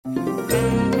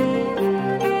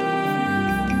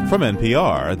From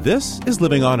NPR, this is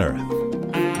Living on Earth.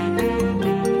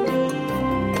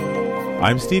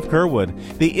 I'm Steve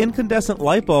Curwood. The incandescent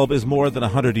light bulb is more than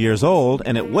 100 years old,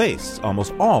 and it wastes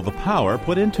almost all the power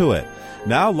put into it.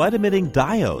 Now, light-emitting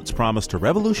diodes promise to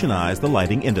revolutionize the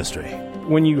lighting industry.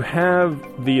 When you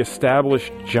have the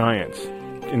established giants,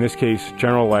 in this case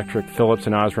General Electric, Philips,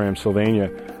 and Osram Sylvania,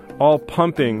 all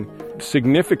pumping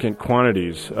significant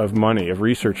quantities of money, of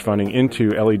research funding into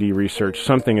LED research,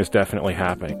 something is definitely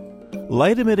happening.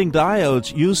 Light-emitting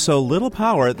diodes use so little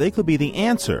power they could be the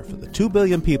answer for the 2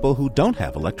 billion people who don't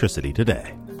have electricity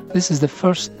today. This is the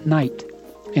first night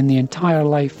in the entire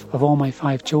life of all my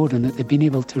 5 children that they've been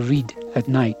able to read at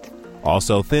night.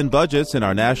 Also, thin budgets in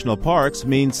our national parks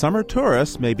mean summer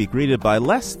tourists may be greeted by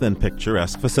less than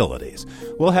picturesque facilities.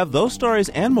 We'll have those stories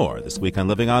and more this week on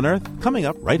Living on Earth, coming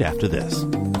up right after this.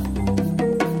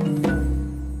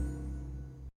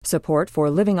 Support for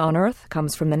Living on Earth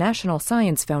comes from the National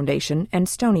Science Foundation and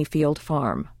Stonyfield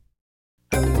Farm.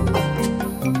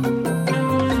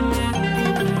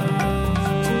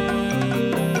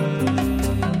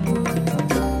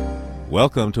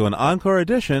 Welcome to an encore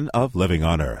edition of Living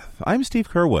on Earth. I'm Steve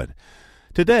Curwood.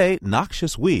 Today,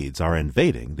 noxious weeds are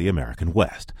invading the American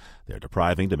West. They're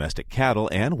depriving domestic cattle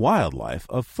and wildlife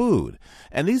of food.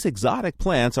 And these exotic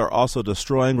plants are also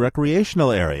destroying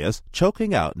recreational areas,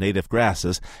 choking out native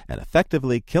grasses, and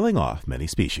effectively killing off many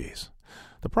species.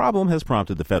 The problem has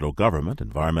prompted the federal government,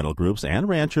 environmental groups, and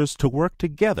ranchers to work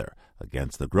together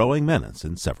against the growing menace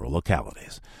in several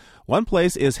localities. One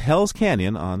place is Hell's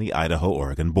Canyon on the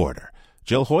Idaho-Oregon border.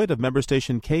 Jill Hoyt of member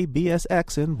station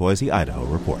KBSX in Boise, Idaho,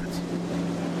 reports.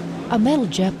 A metal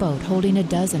jet boat holding a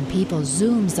dozen people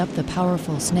zooms up the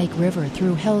powerful Snake River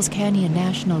through Hell's Canyon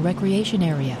National Recreation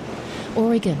Area.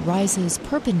 Oregon rises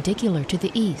perpendicular to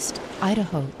the east,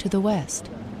 Idaho to the west.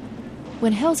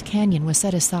 When Hell's Canyon was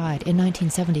set aside in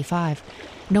 1975,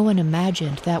 no one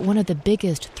imagined that one of the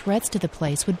biggest threats to the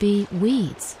place would be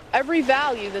weeds. Every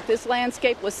value that this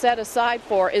landscape was set aside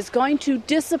for is going to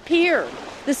disappear.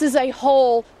 This is a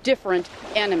whole different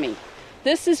enemy.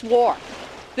 This is war.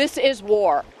 This is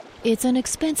war. It's an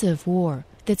expensive war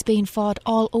that's being fought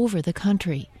all over the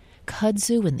country.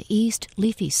 Kudzu in the east,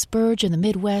 leafy spurge in the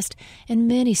Midwest, and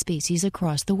many species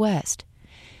across the west.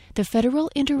 The Federal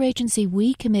Interagency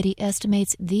Weed Committee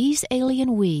estimates these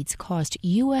alien weeds cost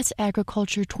U.S.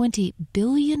 agriculture $20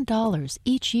 billion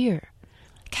each year.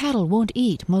 Cattle won't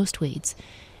eat most weeds,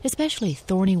 especially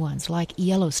thorny ones like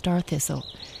yellow star thistle,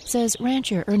 says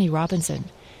rancher Ernie Robinson.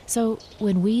 So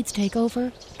when weeds take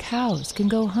over, cows can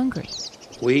go hungry.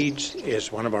 Weeds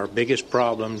is one of our biggest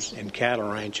problems in cattle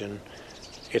ranching.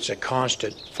 It's a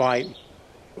constant fight.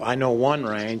 I know one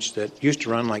ranch that used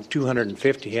to run like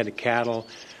 250 head of cattle,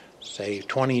 say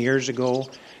 20 years ago,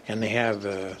 and they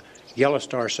have yellow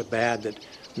star so bad that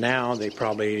now they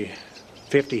probably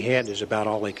 50 head is about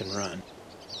all they can run.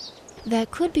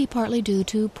 That could be partly due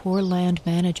to poor land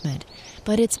management,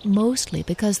 but it's mostly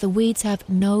because the weeds have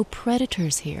no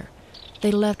predators here. They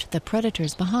left the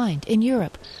predators behind in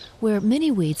Europe, where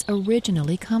many weeds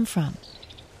originally come from.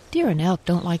 Deer and elk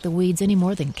don't like the weeds any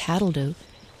more than cattle do.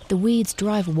 The weeds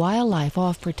drive wildlife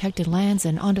off protected lands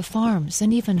and onto farms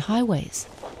and even highways.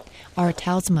 Art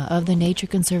Talsma of the Nature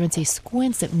Conservancy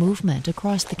squints at movement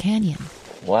across the canyon.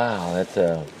 Wow, that's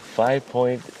a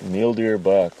 5-point mule deer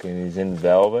buck, and he's in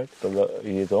velvet.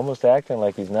 He's almost acting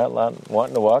like he's not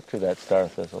wanting to walk through that star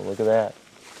thistle. Look at that.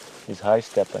 He's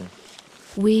high-stepping.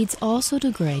 Weeds also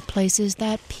degrade places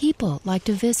that people like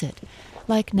to visit,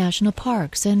 like national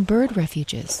parks and bird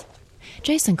refuges.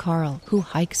 Jason Carl, who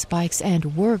hikes, bikes,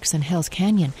 and works in Hell's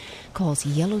Canyon, calls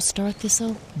yellow star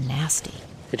thistle nasty.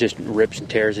 It just rips and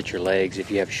tears at your legs if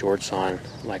you have shorts on.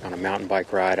 Like on a mountain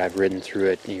bike ride, I've ridden through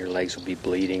it, and your legs will be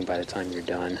bleeding by the time you're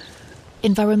done.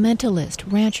 Environmentalists,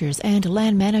 ranchers, and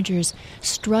land managers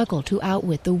struggle to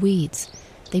outwit the weeds.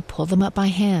 They pull them up by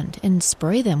hand and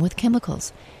spray them with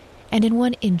chemicals. And in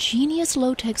one ingenious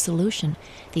low-tech solution,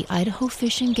 the Idaho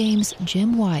Fish and Game's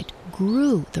Jim White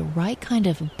grew the right kind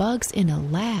of bugs in a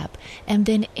lab and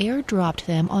then airdropped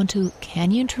them onto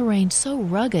canyon terrain so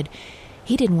rugged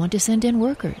he didn't want to send in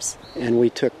workers. And we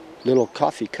took little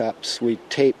coffee cups. We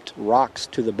taped rocks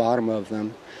to the bottom of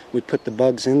them. We put the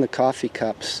bugs in the coffee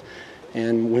cups,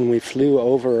 and when we flew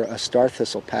over a star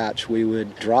thistle patch, we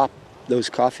would drop those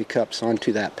coffee cups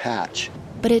onto that patch.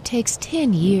 But it takes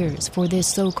 10 years for this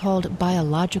so-called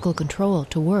biological control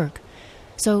to work.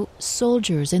 So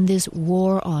soldiers in this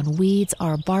war on weeds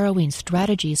are borrowing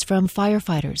strategies from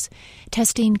firefighters,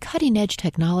 testing cutting-edge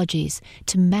technologies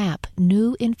to map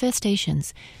new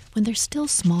infestations when they're still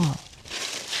small.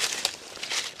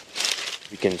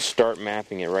 You can start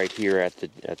mapping it right here at the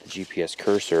GPS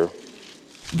cursor.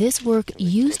 This work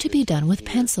used to be done with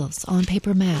pencils on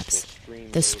paper maps.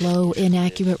 The slow,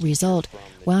 inaccurate result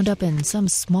wound up in some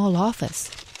small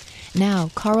office. Now,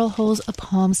 Carl holds a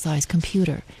palm-sized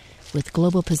computer with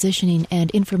global positioning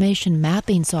and information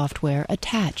mapping software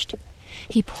attached.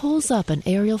 He pulls up an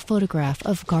aerial photograph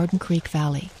of Garden Creek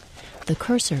Valley. The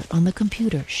cursor on the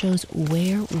computer shows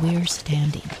where we're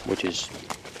standing. Which is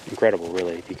incredible,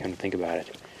 really, if you come to think about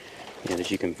it. You know,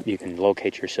 that you can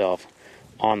locate yourself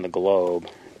on the globe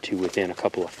to within a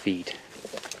couple of feet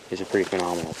is a pretty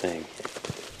phenomenal thing.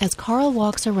 As Carl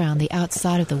walks around the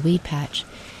outside of the weed patch,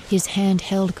 his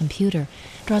handheld computer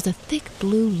draws a thick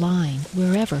blue line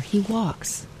wherever he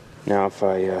walks. Now if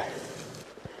I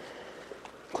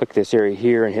click this area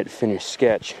here and hit Finish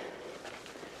Sketch,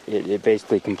 it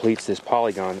basically completes this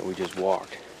polygon that we just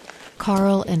walked.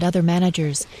 Carl and other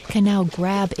managers can now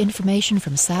grab information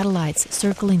from satellites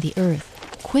circling the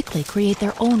Earth, quickly create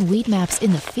their own weed maps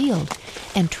in the field,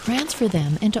 and transfer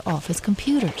them into office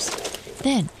computers.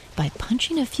 Then, by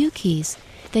punching a few keys,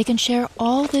 they can share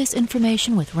all this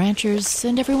information with ranchers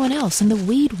and everyone else in the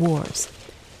weed wars.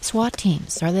 SWAT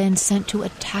teams are then sent to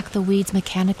attack the weeds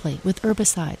mechanically with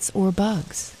herbicides or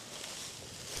bugs.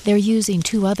 They're using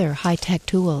two other high-tech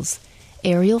tools: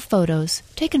 aerial photos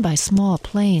taken by small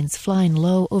planes flying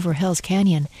low over Hell's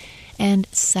Canyon, and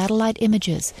satellite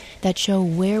images that show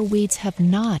where weeds have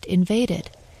not invaded.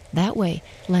 That way,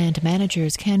 land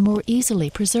managers can more easily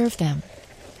preserve them.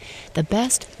 The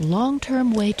best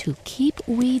long-term way to keep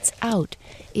weeds out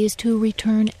is to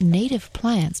return native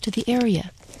plants to the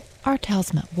area. Our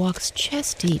talisman walks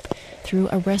chest-deep through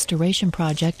a restoration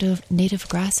project of native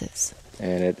grasses.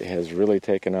 And it has really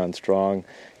taken on strong,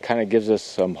 kind of gives us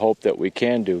some hope that we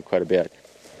can do quite a bit.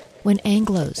 When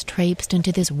Anglos traipsed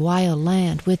into this wild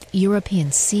land with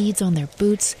European seeds on their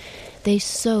boots, they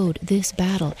sowed this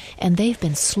battle, and they've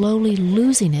been slowly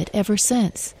losing it ever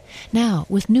since. Now,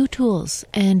 with new tools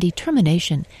and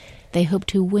determination, they hope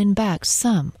to win back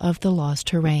some of the lost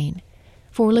terrain.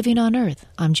 For Living on Earth,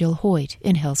 I'm Jill Hoyt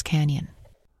in Hell's Canyon.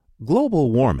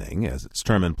 Global warming, as its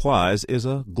term implies, is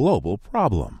a global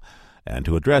problem. And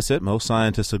to address it, most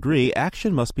scientists agree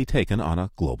action must be taken on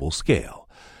a global scale.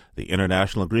 The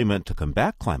international agreement to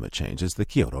combat climate change is the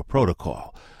Kyoto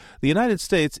Protocol. The United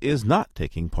States is not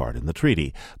taking part in the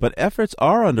treaty, but efforts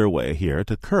are underway here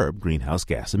to curb greenhouse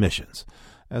gas emissions.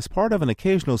 As part of an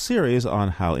occasional series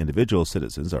on how individual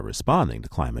citizens are responding to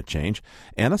climate change,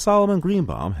 Anna Solomon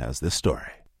Greenbaum has this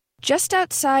story. Just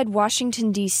outside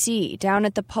Washington, D.C., down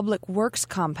at the Public Works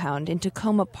compound in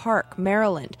Tacoma Park,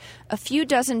 Maryland, a few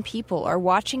dozen people are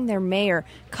watching their mayor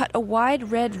cut a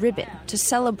wide red ribbon to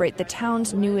celebrate the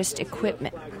town's newest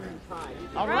equipment.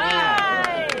 All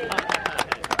right!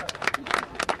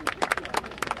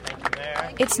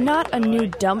 It's not a new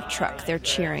dump truck they're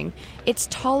cheering. It's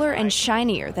taller and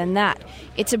shinier than that.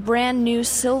 It's a brand new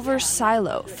silver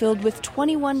silo filled with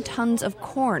 21 tons of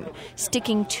corn,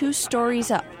 sticking 2 stories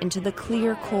up into the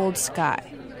clear, cold sky.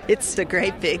 It's a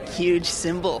great, big, huge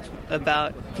symbol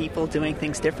about people doing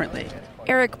things differently.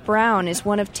 Eric Brown is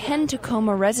one of 10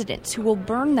 Tacoma residents who will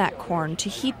burn that corn to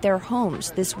heat their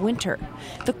homes this winter.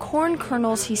 The corn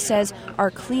kernels, he says,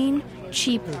 are clean,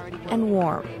 cheap, and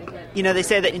warm. You know, they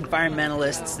say that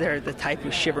environmentalists, they're the type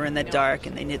who shiver in the dark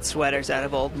and they knit sweaters out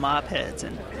of old mop heads.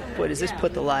 And boy, does this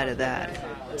put the lie to that.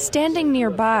 Standing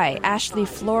nearby, Ashley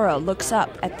Flora looks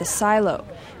up at the silo.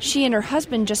 She and her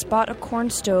husband just bought a corn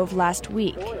stove last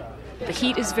week. The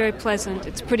heat is very pleasant.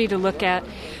 It's pretty to look at.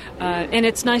 And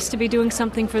it's nice to be doing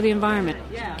something for the environment.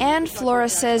 And Flora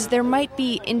says there might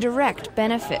be indirect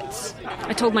benefits.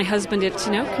 I told my husband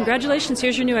congratulations,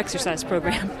 here's your new exercise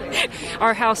program.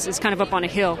 Our house is kind of up on a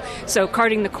hill, so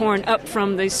carting the corn up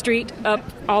from the street up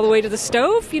all the way to the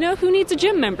stove, who needs a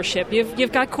gym membership?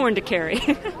 You've got corn to carry.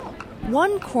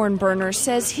 One corn burner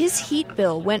says his heat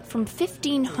bill went from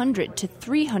 $1,500 to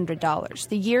 $300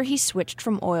 the year he switched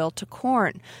from oil to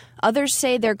corn. Others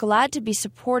say they're glad to be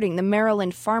supporting the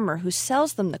Maryland farmer who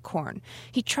sells them the corn.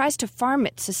 He tries to farm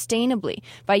it sustainably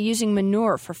by using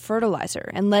manure for fertilizer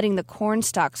and letting the corn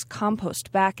stalks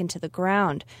compost back into the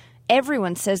ground.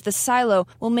 Everyone says the silo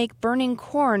will make burning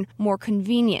corn more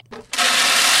convenient.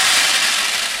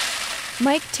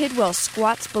 Mike Tidwell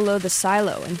squats below the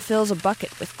silo and fills a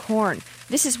bucket with corn.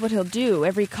 This is what he'll do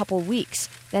every couple weeks.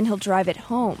 Then he'll drive it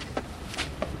home.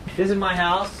 This is my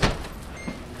house.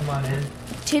 Come on in.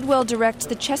 Tidwell directs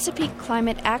the Chesapeake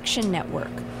Climate Action Network.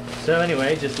 So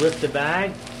anyway, just lift the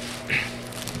bag.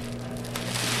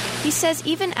 He says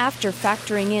even after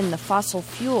factoring in the fossil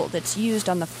fuel that's used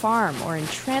on the farm or in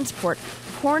transport,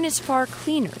 corn is far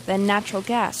cleaner than natural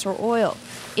gas or oil.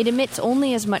 It emits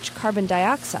only as much carbon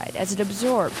dioxide as it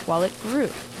absorbed while it grew.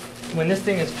 When this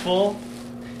thing is full,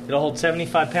 it'll hold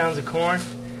 75 pounds of corn,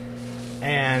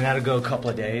 and that'll go a couple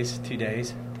of days, 2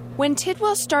 days. When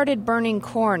Tidwell started burning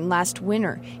corn last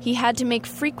winter, he had to make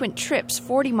frequent trips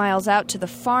 40 miles out to the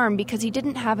farm because he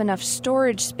didn't have enough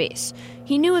storage space.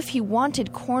 He knew if he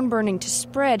wanted corn burning to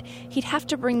spread, he'd have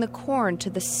to bring the corn to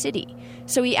the city.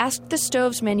 So he asked the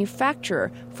stove's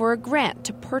manufacturer for a grant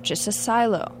to purchase a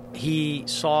silo. He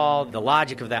saw the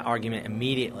logic of that argument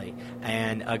immediately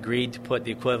and agreed to put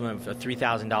the equivalent of a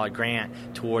 $3,000 grant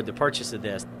toward the purchase of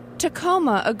this.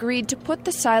 Tacoma agreed to put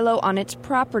the silo on its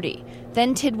property.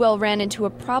 Then Tidwell ran into a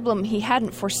problem he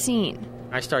hadn't foreseen.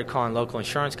 I started calling local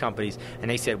insurance companies, and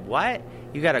they said, "What?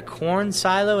 You got a corn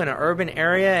silo in an urban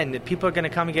area, and the people are going to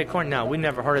come and get corn?" No, we've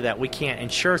never heard of that. We can't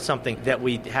insure something that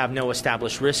we have no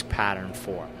established risk pattern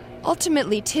for.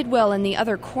 Ultimately, Tidwell and the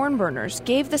other corn burners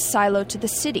gave the silo to the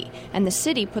city, and the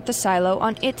city put the silo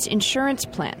on its insurance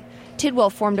plan.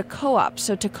 Tidwell formed a co-op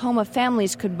so Tacoma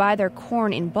families could buy their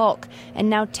corn in bulk,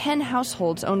 and now 10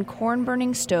 households own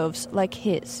corn-burning stoves like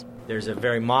his. There's a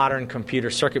very modern computer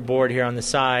circuit board here on the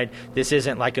side. This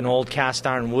isn't like an old cast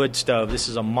iron wood stove. This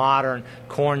is a modern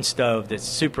corn stove that's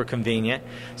super convenient.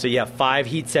 So you have 5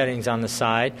 heat settings on the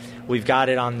side. We've got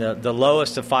it on the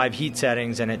lowest of 5 heat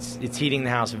settings, and it's heating the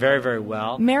house very, very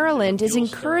well. Maryland is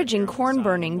encouraging corn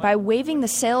burning by waiving the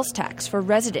sales tax for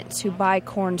residents who buy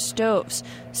corn stoves.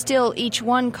 Still, each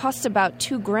one costs about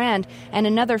 $2,000 and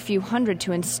another few hundred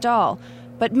to install.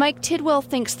 But Mike Tidwell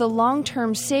thinks the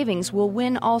long-term savings will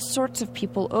win all sorts of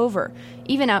people over,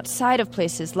 even outside of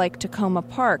places like Tacoma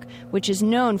Park, which is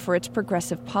known for its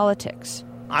progressive politics.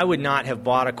 I would not have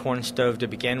bought a corn stove to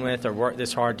begin with or worked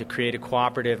this hard to create a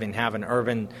cooperative and have an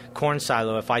urban corn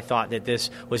silo if I thought that this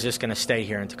was just going to stay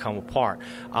here in Tacoma Park.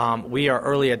 We are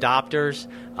early adopters,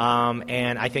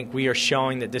 and I think we are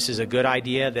showing that this is a good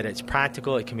idea, that it's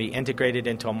practical, it can be integrated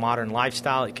into a modern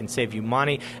lifestyle, it can save you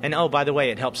money, and oh, by the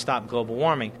way, it helps stop global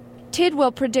warming.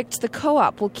 Tidwell predicts the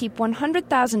co-op will keep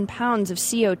 100,000 pounds of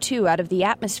CO2 out of the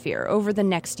atmosphere over the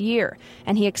next year,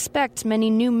 and he expects many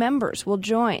new members will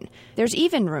join. There's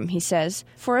even room, he says,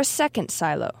 for a second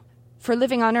silo. For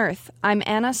Living on Earth, I'm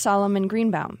Anna Solomon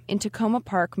Greenbaum in Tacoma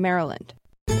Park, Maryland.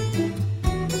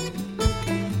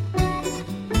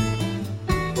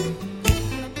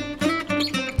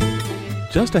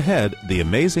 Just ahead, the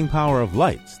amazing power of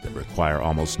lights that require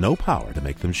almost no power to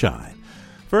make them shine.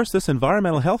 First, this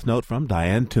environmental health note from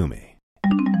Diane Toomey.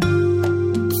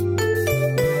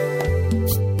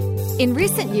 In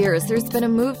recent years, there's been a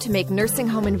move to make nursing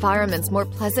home environments more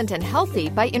pleasant and healthy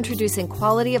by introducing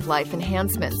quality of life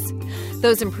enhancements.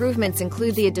 Those improvements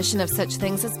include the addition of such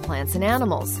things as plants and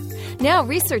animals. Now,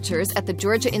 researchers at the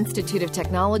Georgia Institute of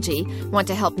Technology want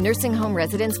to help nursing home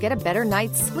residents get a better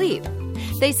night's sleep.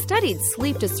 They studied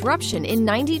sleep disruption in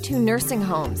 92 nursing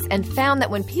homes and found that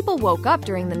when people woke up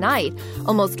during the night,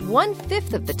 almost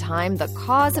 1/5 of the time the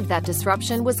cause of that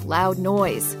disruption was loud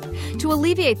noise. To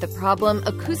alleviate the problem,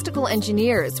 acoustical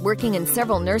engineers working in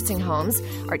several nursing homes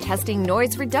are testing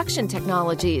noise reduction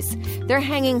technologies. They're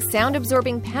hanging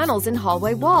sound-absorbing panels in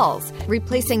hallway walls,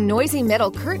 replacing noisy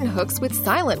metal curtain hooks with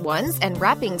silent ones, and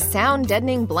wrapping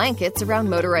sound-deadening blankets around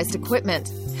motorized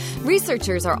equipment.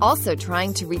 Researchers are also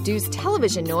trying to reduce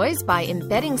television noise by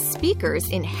embedding speakers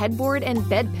in headboard and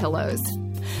bed pillows.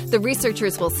 The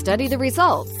researchers will study the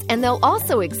results, and they'll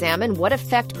also examine what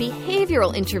effect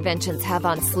behavioral interventions have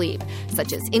on sleep,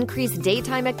 such as increased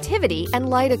daytime activity and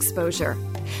light exposure.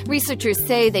 Researchers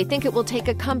say they think it will take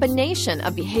a combination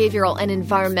of behavioral and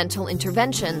environmental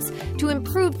interventions to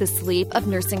improve the sleep of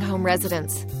nursing home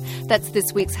residents. That's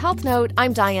this week's Health Note.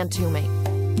 I'm Diane Toomey.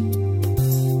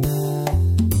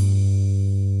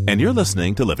 And you're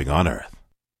listening to Living on Earth.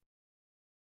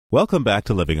 Welcome back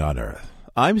to Living on Earth.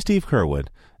 I'm Steve Kerwood,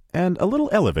 and a little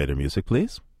elevator music,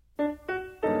 please.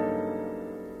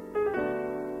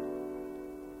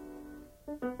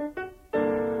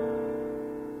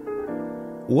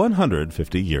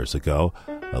 150 years ago,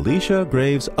 Elisha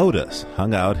Graves Otis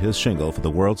hung out his shingle for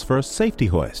the world's first safety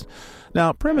hoist.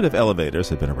 Now, primitive elevators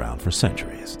had been around for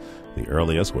centuries. The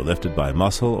earliest were lifted by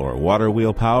muscle or water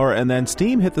wheel power, and then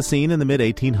steam hit the scene in the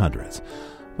mid-1800s.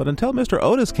 But until Mr.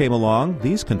 Otis came along,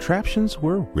 these contraptions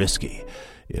were risky.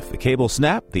 If the cable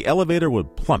snapped, the elevator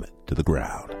would plummet to the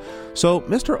ground. So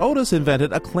Mr. Otis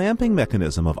invented a clamping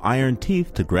mechanism of iron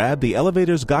teeth to grab the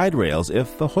elevator's guide rails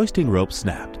if the hoisting rope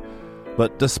snapped.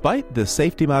 But despite this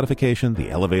safety modification, the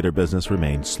elevator business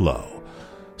remained slow.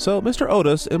 So Mr.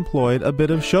 Otis employed a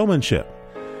bit of showmanship.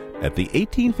 At the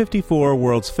 1854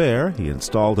 World's Fair, he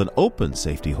installed an open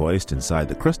safety hoist inside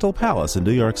the Crystal Palace in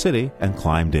New York City and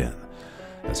climbed in.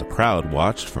 As a crowd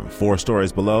watched from 4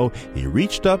 stories below, he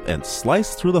reached up and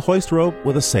sliced through the hoist rope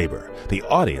with a saber. The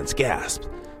audience gasped.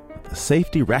 The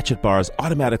safety ratchet bars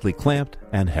automatically clamped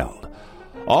and held.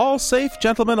 "All safe,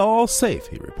 gentlemen, all safe,"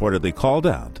 he reportedly called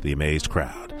down to the amazed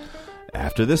crowd.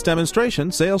 After this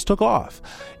demonstration, sales took off.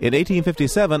 In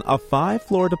 1857, a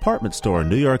 5-floor department store in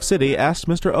New York City asked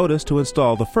Mr. Otis to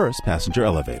install the first passenger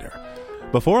elevator.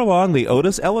 Before long, the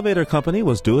Otis Elevator Company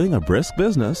was doing a brisk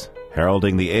business,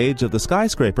 heralding the age of the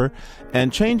skyscraper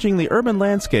and changing the urban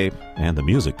landscape and the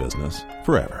music business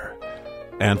forever.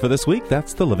 And for this week,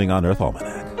 that's the Living on Earth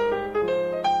Almanac.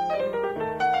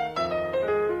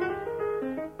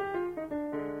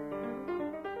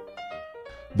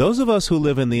 Those of us who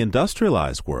live in the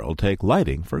industrialized world take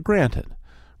lighting for granted.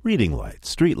 Reading lights,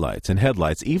 street lights, and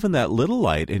headlights, even that little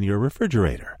light in your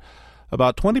refrigerator.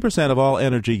 About 20% of all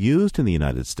energy used in the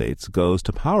United States goes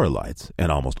to power lights,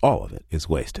 and almost all of it is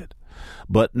wasted.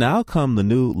 But now come the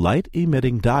new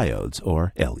light-emitting diodes,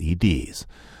 or LEDs.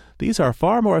 These are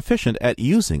far more efficient at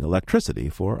using electricity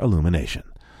for illumination.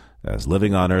 As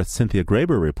Living on Earth's Cynthia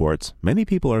Graber reports, many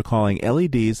people are calling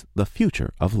LEDs the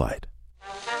future of light.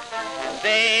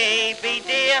 Baby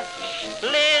dear,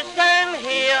 listen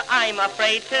here, I'm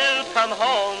afraid to come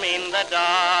home in the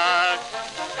dark.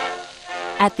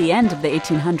 At the end of the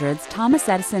 1800s, Thomas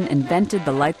Edison invented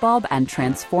the light bulb and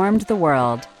transformed the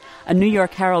world. A New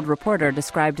York Herald reporter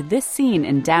described this scene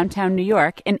in downtown New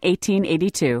York in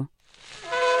 1882.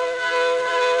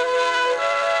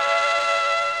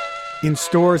 In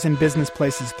stores and business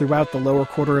places throughout the lower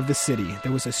quarter of the city,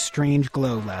 there was a strange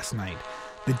glow last night.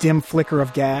 The dim flicker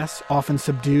of gas, often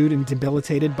subdued and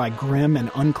debilitated by grim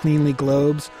and uncleanly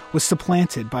globes, was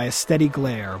supplanted by a steady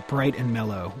glare, bright and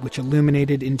mellow, which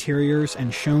illuminated interiors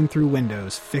and shone through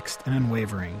windows, fixed and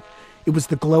unwavering. It was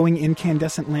the glowing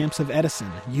incandescent lamps of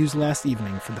Edison, used last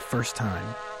evening for the first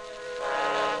time.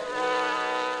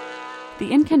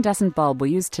 The incandescent bulb we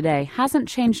use today hasn't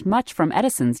changed much from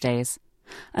Edison's days.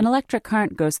 An electric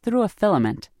current goes through a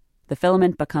filament. The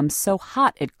filament becomes so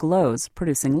hot it glows,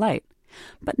 producing light.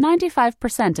 But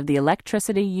 95% of the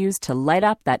electricity used to light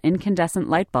up that incandescent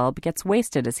light bulb gets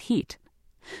wasted as heat.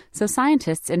 So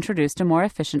scientists introduced a more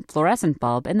efficient fluorescent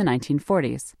bulb in the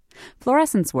 1940s.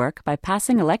 Fluorescents work by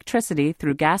passing electricity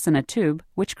through gas in a tube,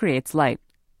 which creates light.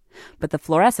 But the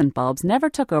fluorescent bulbs never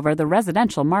took over the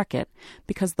residential market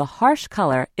because the harsh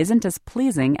color isn't as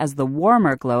pleasing as the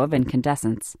warmer glow of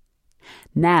incandescence.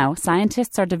 Now,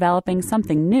 scientists are developing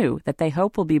something new that they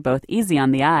hope will be both easy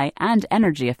on the eye and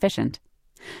energy efficient.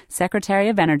 Secretary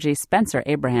of Energy Spencer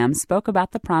Abraham spoke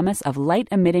about the promise of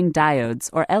light-emitting diodes,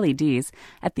 or LEDs,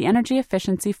 at the Energy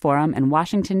Efficiency Forum in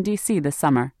Washington, D.C. this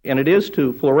summer. And it is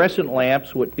to fluorescent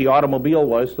lamps what the automobile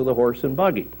was to the horse and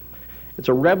buggy. It's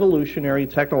a revolutionary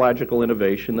technological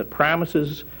innovation that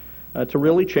promises to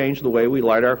really change the way we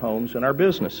light our homes and our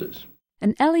businesses.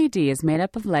 An LED is made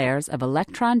up of layers of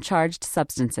electron-charged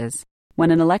substances. When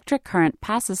an electric current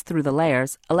passes through the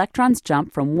layers, electrons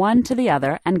jump from one to the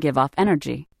other and give off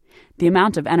energy. The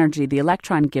amount of energy the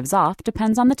electron gives off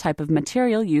depends on the type of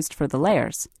material used for the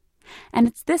layers. And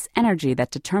it's this energy that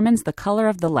determines the color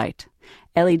of the light.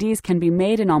 LEDs can be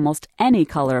made in almost any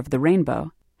color of the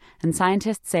rainbow. And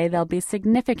scientists say they'll be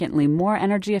significantly more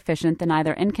energy efficient than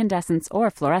either incandescence or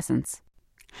fluorescence.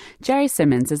 Jerry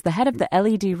Simmons is the head of the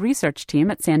LED research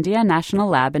team at Sandia National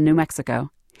Lab in New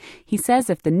Mexico. He says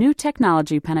if the new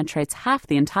technology penetrates half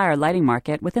the entire lighting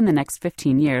market within the next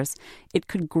 15 years, it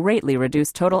could greatly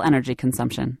reduce total energy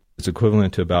consumption. It's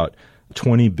equivalent to about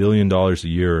 $20 billion a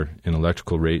year in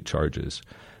electrical rate charges.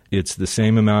 It's the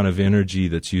same amount of energy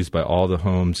that's used by all the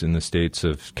homes in the states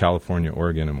of California,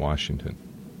 Oregon, and Washington.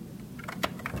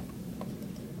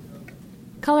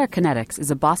 Color Kinetics is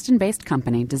a Boston-based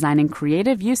company designing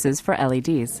creative uses for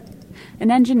LEDs. An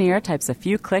engineer types a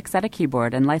few clicks at a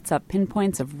keyboard and lights up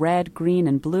pinpoints of red, green,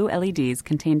 and blue LEDs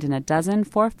contained in a dozen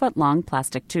 4-foot-long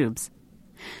plastic tubes.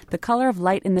 The color of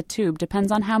light in the tube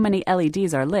depends on how many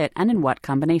LEDs are lit and in what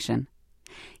combination.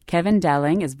 Kevin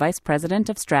Dowling is Vice President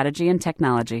of Strategy and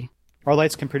Technology. Our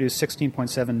lights can produce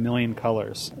 16.7 million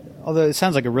colors. Although it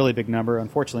sounds like a really big number,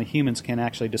 unfortunately humans can't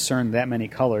actually discern that many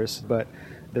colors, but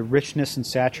the richness and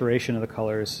saturation of the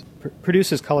colors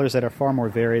produces colors that are far more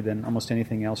varied than almost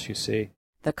anything else you see.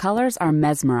 The colors are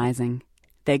mesmerizing.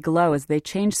 They glow as they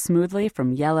change smoothly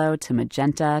from yellow to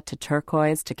magenta to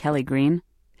turquoise to Kelly green.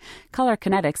 Color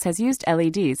Kinetics has used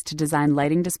LEDs to design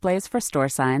lighting displays for store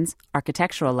signs,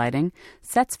 architectural lighting,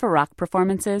 sets for rock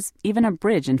performances, even a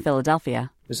bridge in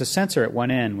Philadelphia. There's a sensor at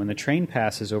one end. When the train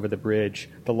passes over the bridge,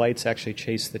 the lights actually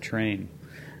chase the train.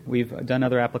 We've done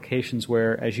other applications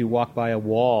where as you walk by a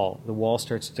wall, the wall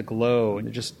starts to glow, and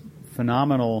they're just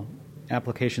phenomenal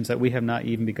applications that we have not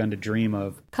even begun to dream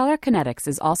of. Color Kinetics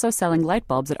is also selling light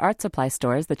bulbs at art supply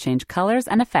stores that change colors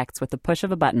and effects with the push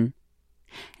of a button.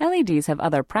 LEDs have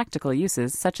other practical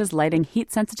uses, such as lighting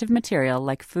heat-sensitive material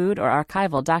like food or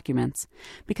archival documents,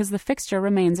 because the fixture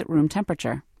remains at room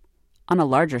temperature. On a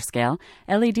larger scale,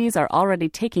 LEDs are already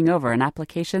taking over in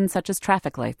applications such as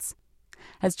traffic lights.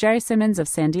 As Jerry Simmons of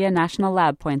Sandia National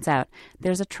Lab points out,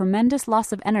 there's a tremendous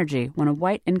loss of energy when a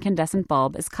white incandescent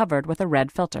bulb is covered with a red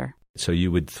filter. So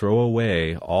you would throw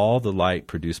away all the light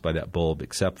produced by that bulb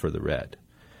except for the red.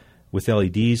 With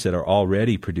LEDs that are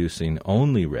already producing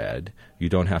only red, you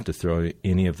don't have to throw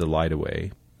any of the light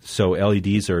away. So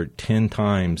LEDs are 10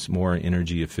 times more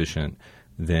energy efficient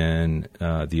than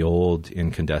the old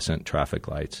incandescent traffic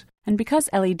lights. And because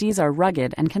LEDs are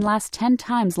rugged and can last 10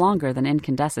 times longer than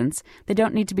incandescents, they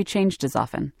don't need to be changed as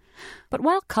often. But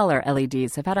while color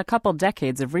LEDs have had a couple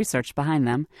decades of research behind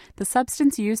them, the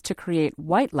substance used to create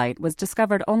white light was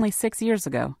discovered only 6 years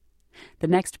ago. The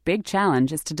next big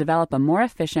challenge is to develop a more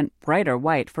efficient, brighter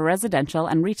white for residential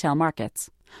and retail markets.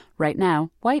 Right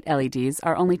now, white LEDs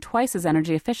are only twice as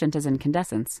energy efficient as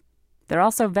incandescents. They're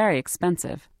also very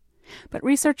expensive. But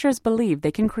researchers believe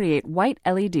they can create white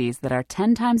LEDs that are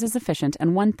 10 times as efficient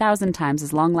and 1,000 times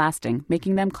as long-lasting,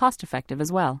 making them cost-effective as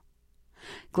well.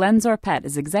 Glenn Zorpet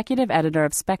is executive editor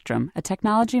of Spectrum, a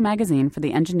technology magazine for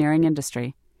the engineering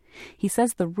industry. He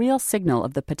says the real signal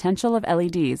of the potential of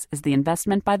LEDs is the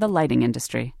investment by the lighting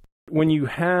industry. When you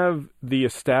have the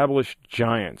established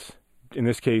giants, in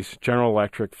this case General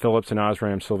Electric, Philips, and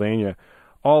Osram Sylvania,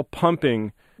 all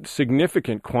pumping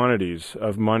significant quantities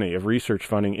of money, of research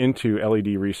funding into LED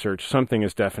research, something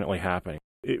is definitely happening.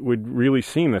 It would really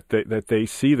seem that they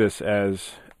see this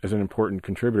as an important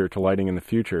contributor to lighting in the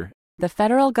future. The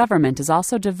federal government is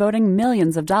also devoting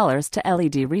millions of dollars to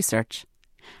LED research.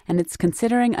 And it's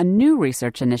considering a new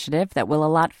research initiative that will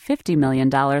allot $50 million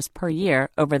per year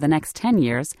over the next 10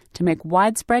 years to make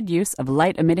widespread use of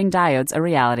light-emitting diodes a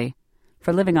reality.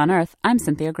 For Living on Earth, I'm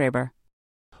Cynthia Graber.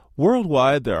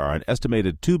 Worldwide, there are an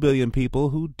estimated 2 billion people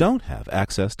who don't have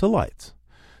access to lights.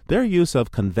 Their use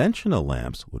of conventional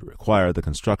lamps would require the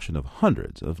construction of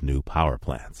hundreds of new power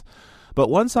plants. But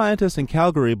one scientist in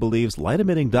Calgary believes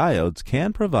light-emitting diodes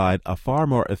can provide a far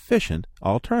more efficient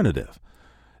alternative.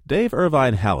 Dave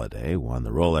Irvine Halliday won the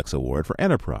Rolex Award for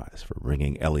Enterprise for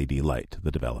bringing LED light to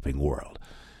the developing world.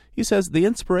 He says the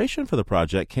inspiration for the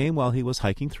project came while he was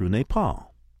hiking through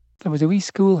Nepal. There was a wee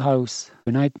schoolhouse,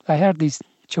 and I heard these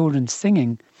children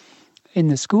singing in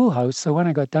the schoolhouse, so when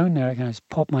I got down there, I kind of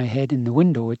popped my head in the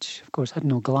window, which of course had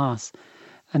no glass.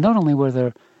 And not only were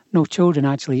there no children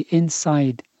actually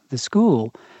inside the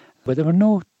school, but there were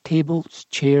no tables,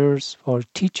 chairs, or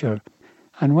teacher.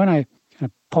 And when I kind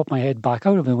of popped my head back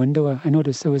out of the window, I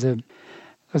noticed there was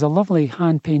a lovely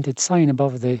hand-painted sign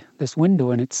above this window,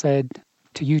 and it said,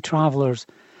 "To you travellers,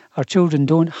 our children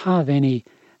don't have any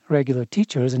regular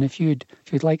teachers, and if you'd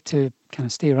like to kind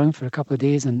of stay around for a couple of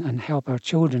days and help our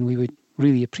children, we would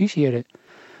really appreciate it."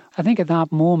 I think at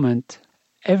that moment,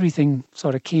 everything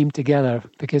sort of came together,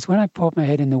 because when I popped my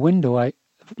head in the window,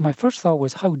 my first thought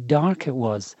was how dark it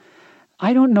was.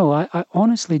 I don't know. I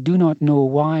honestly do not know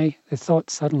why the thought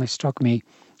suddenly struck me.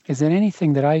 Is there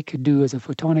anything that I could do as a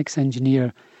photonics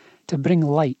engineer to bring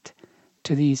light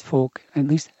to these folk, and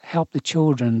at least help the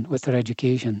children with their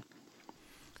education?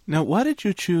 Now, why did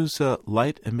you choose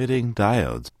light-emitting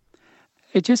diodes?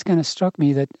 It just kind of struck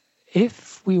me that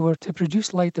if we were to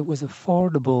produce light that was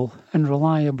affordable and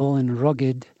reliable and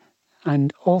rugged,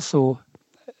 and also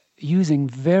using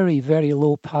very, very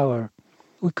low power,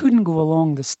 we couldn't go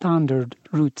along the standard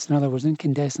routes, in other words,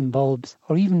 incandescent bulbs,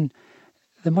 or even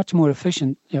the much more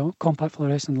efficient, compact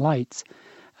fluorescent lights.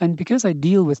 And because I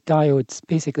deal with diodes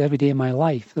basically every day in my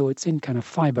life, though it's in kind of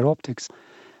fiber optics,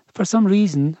 for some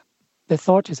reason, the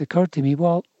thought just occurred to me,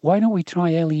 well, why don't we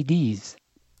try LEDs?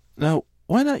 Now,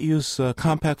 why not use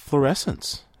compact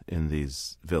fluorescents in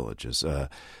these villages?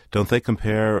 Don't they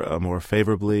compare more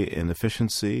favorably in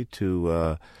efficiency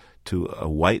to a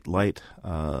white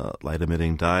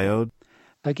light-emitting diode?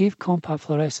 I gave compact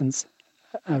fluorescents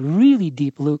a really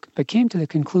deep look, but came to the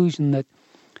conclusion that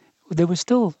there was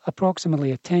still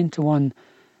approximately a 10-to-1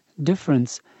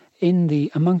 difference in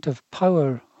the amount of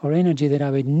power or energy that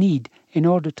I would need in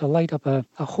order to light up a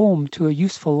home to a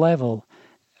useful level.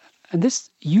 And this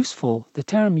useful, the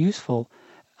term useful,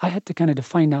 I had to kind of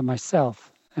define that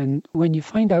myself. And when you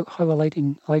find out how a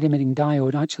light-emitting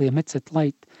diode actually emits its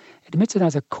light, it emits it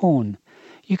as a cone.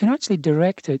 You can actually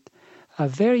direct it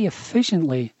very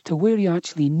efficiently to where you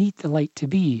actually need the light to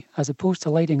be, as opposed to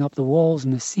lighting up the walls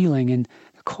and the ceiling and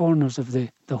the corners of the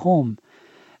home.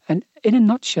 And in a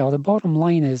nutshell, the bottom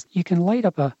line is you can light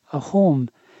up a home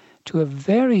to a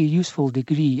very useful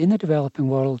degree in the developing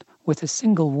world with a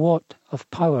single watt of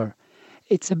power.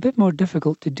 It's a bit more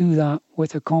difficult to do that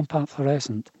with a compact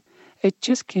fluorescent. It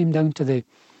just came down to the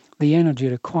energy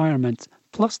requirements,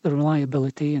 plus the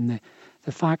reliability and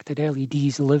the fact that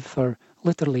LEDs live for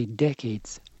literally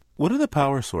decades. What are the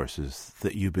power sources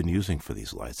that you've been using for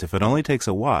these lights? If it only takes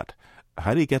a watt,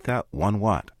 how do you get that 1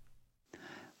 watt?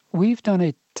 We've done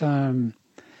it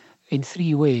in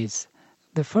 3 ways.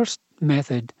 The first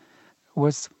method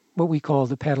was what we call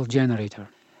the pedal generator.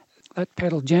 That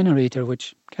pedal generator,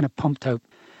 which kind of pumped out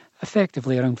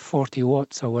effectively around 40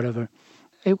 watts or whatever,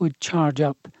 it would charge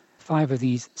up 5 of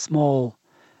these small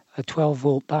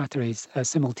 12-volt batteries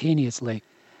simultaneously.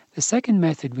 The second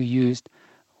method we used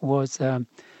was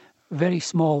very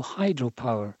small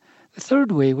hydropower. The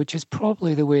third way, which is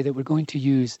probably the way that we're going to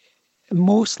use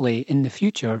mostly in the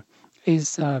future,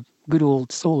 is good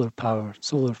old solar power,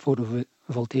 solar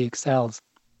photovoltaic cells.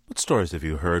 What stories have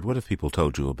you heard? What have people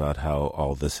told you about how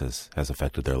all this has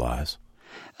affected their lives?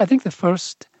 I think the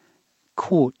first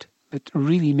quote that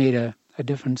really made a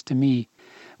difference to me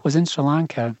was in Sri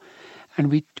Lanka,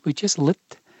 and we just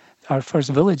lit our first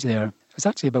village there. It was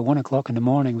actually about 1 o'clock in the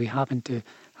morning. We happened to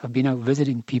have been out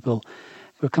visiting people.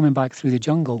 We were coming back through the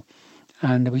jungle,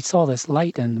 and we saw this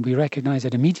light, and we recognized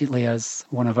it immediately as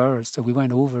one of ours. So we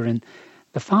went over, and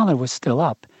the father was still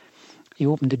up. He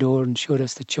opened the door and showed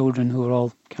us the children, who were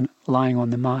all kind of lying on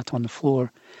the mat on the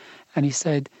floor. And he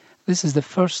said, "This is the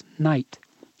first night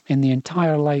in the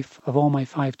entire life of all my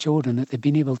 5 children that they've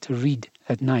been able to read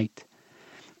at night."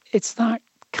 It's that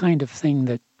kind of thing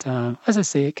that, as I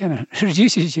say, it kind of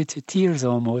reduces you to tears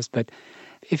almost. But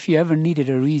if you ever needed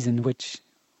a reason, which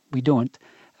we don't,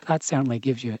 that certainly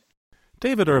gives you it.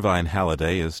 David Irvine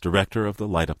Halliday is director of the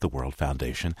Light Up the World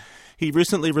Foundation. He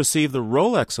recently received the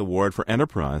Rolex Award for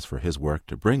Enterprise for his work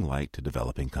to bring light to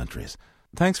developing countries.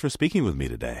 Thanks for speaking with me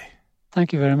today.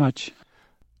 Thank you very much.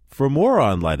 For more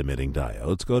on light-emitting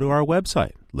diodes, go to our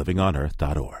website,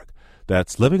 livingonearth.org.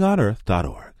 That's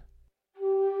livingonearth.org.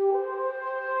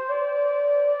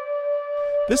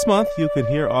 This month, you can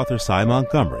hear author Cy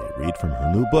Montgomery read from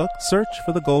her new book, Search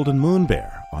for the Golden Moon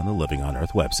Bear, on the Living on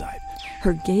Earth website.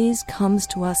 Her gaze comes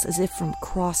to us as if from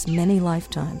across many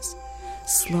lifetimes,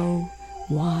 slow,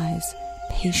 wise,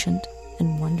 patient,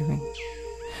 and wondering.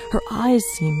 Her eyes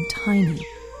seem tiny,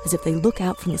 as if they look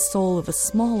out from the soul of a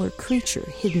smaller creature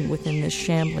hidden within this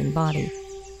shambling body.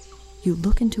 You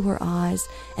look into her eyes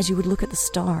as you would look at the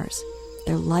stars,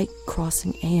 their light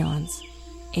crossing aeons,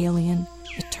 alien,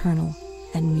 eternal,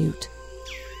 and mute.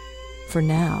 For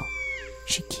now,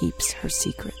 she keeps her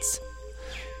secrets.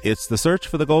 It's the Search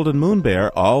for the Golden Moon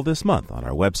Bear all this month on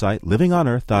our website,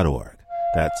 livingonearth.org.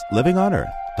 That's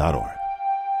livingonearth.org.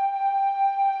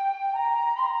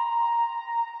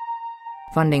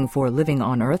 Funding for Living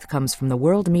on Earth comes from the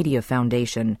World Media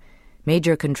Foundation.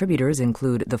 Major contributors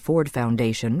include the Ford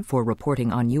Foundation for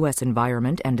reporting on U.S.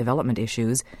 environment and development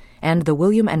issues, and the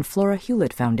William and Flora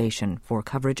Hewlett Foundation for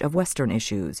coverage of Western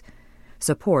issues.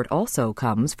 Support also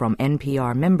comes from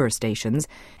NPR member stations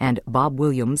and Bob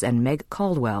Williams and Meg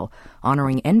Caldwell,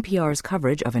 honoring NPR's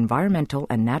coverage of environmental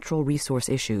and natural resource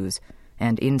issues,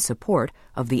 and in support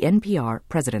of the NPR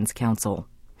President's Council.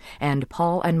 And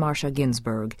Paul and Marcia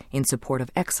Ginsburg in support of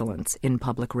excellence in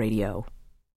public radio.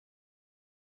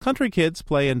 Country kids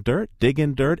play in dirt, dig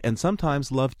in dirt, and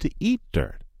sometimes love to eat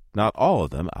dirt. Not all of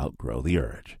them outgrow the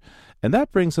urge. And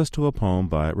that brings us to a poem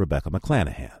by Rebecca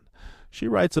McClanahan. She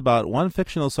writes about one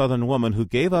fictional Southern woman who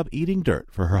gave up eating dirt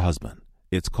for her husband.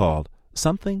 It's called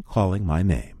Something Calling My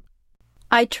Name.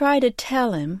 I try to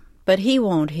tell him, but he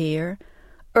won't hear.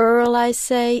 Earl, I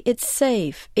say, it's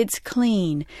safe, it's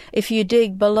clean, if you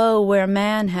dig below where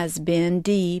man has been,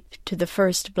 deep to the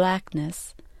first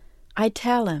blackness. I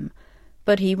tell him,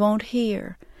 but he won't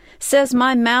hear. Says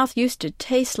my mouth used to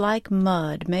taste like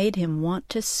mud, made him want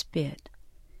to spit.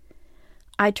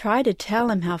 I try to tell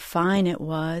him how fine it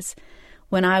was.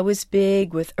 When I was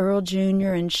big with Earl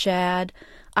Jr. and Shad,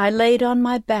 I laid on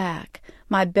my back,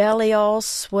 my belly all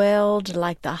swelled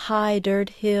like the high dirt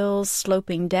hills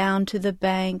sloping down to the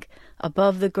bank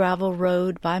above the gravel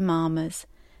road by Mama's.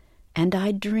 And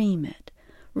I'd dream it,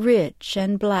 rich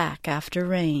and black after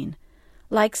rain,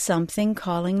 like something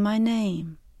calling my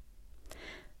name.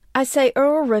 I say,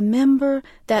 Earl, remember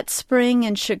that spring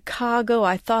in Chicago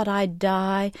I thought I'd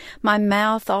die, my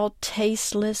mouth all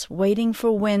tasteless, waiting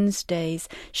for Wednesdays,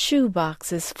 shoe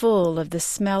boxes full of the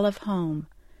smell of home.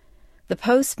 The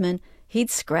postman, He'd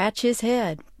scratch his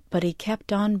head, but he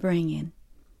kept on bringing.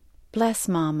 Bless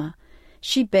Mama,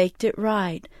 she baked it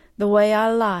right, the way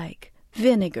I like,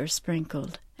 vinegar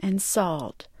sprinkled and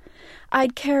salt.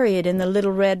 I'd carry it in the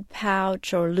little red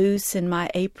pouch or loose in my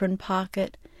apron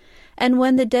pocket, and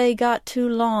when the day got too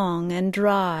long and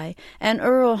dry and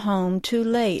Earl home too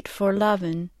late for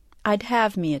lovin', I'd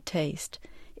have me a taste.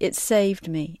 It saved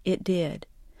me, it did.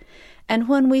 And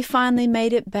when we finally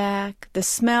made it back, the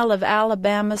smell of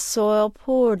Alabama soil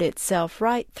poured itself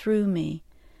right through me.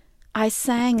 I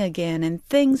sang again, and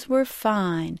things were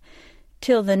fine,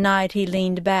 till the night he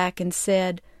leaned back and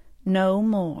said, "No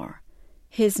more."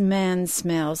 His man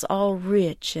smells all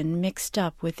rich and mixed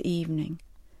up with evening.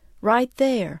 Right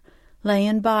there,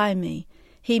 layin' by me,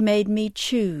 he made me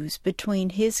choose between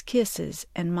his kisses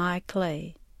and my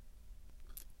clay.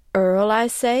 "Earl," I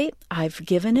say, "I've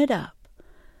given it up."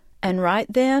 And right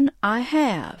then I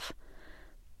have.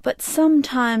 But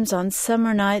sometimes on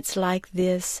summer nights like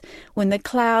this, when the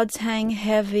clouds hang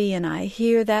heavy and I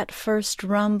hear that first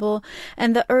rumble,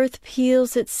 and the earth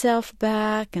peels itself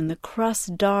back, and the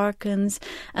crust darkens,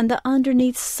 and the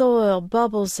underneath soil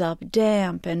bubbles up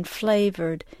damp and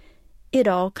flavored, it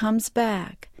all comes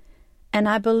back. And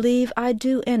I believe I'd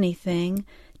do anything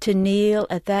to kneel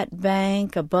at that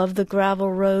bank above the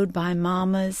gravel road by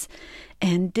Mama's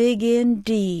and dig in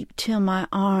deep till my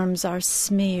arms are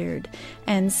smeared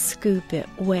and scoop it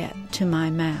wet to my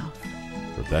mouth.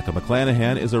 Rebecca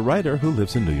McClanahan is a writer who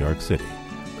lives in New York City.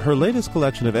 Her latest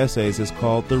collection of essays is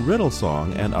called The Riddle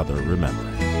Song and Other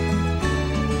Remembering.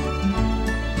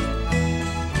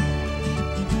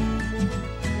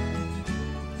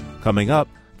 Coming up,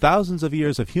 thousands of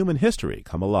years of human history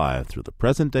come alive through the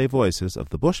present-day voices of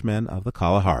the Bushmen of the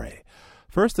Kalahari.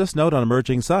 First, this note on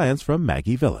emerging science from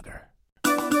Maggie Villiger.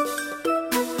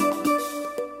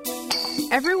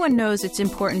 Everyone knows it's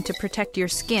important to protect your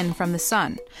skin from the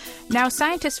sun. Now,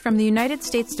 scientists from the United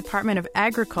States Department of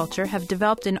Agriculture have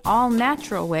developed an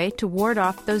all-natural way to ward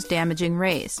off those damaging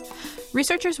rays.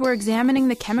 Researchers were examining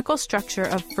the chemical structure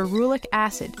of ferulic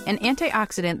acid, an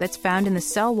antioxidant that's found in the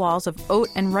cell walls of oat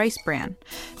and rice bran.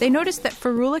 They noticed that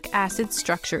ferulic acid's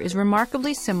structure is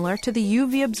remarkably similar to the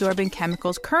UV-absorbing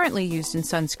chemicals currently used in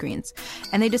sunscreens,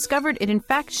 and they discovered it in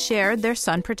fact shared their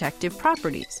sun-protective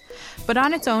properties. But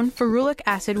on its own, ferulic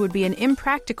acid would be an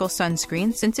impractical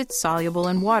sunscreen since it's soluble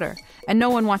in water, and no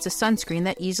one wants a sunscreen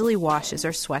that easily washes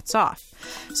or sweats off.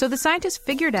 So the scientists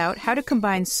figured out how to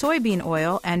combine soybean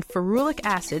oil and ferulic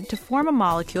acid to form a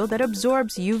molecule that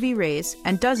absorbs UV rays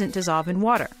and doesn't dissolve in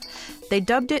water. They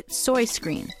dubbed it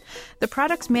SoyScreen. The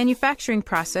product's manufacturing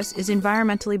process is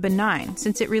environmentally benign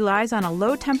since it relies on a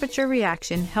low-temperature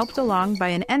reaction helped along by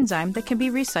an enzyme that can be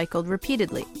recycled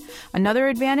repeatedly. Another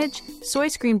advantage,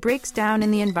 SoyScreen breaks down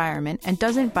in the environment and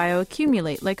doesn't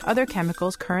bioaccumulate like other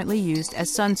chemicals currently used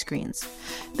as sunscreens.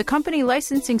 The company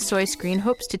licensing SoyScreen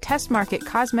hopes to test market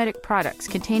cosmetic products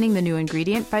containing the new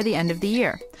ingredient by the end of the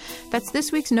year. That's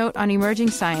this week's note on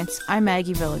emerging science. I'm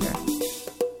Maggie Villiger.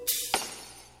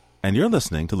 And you're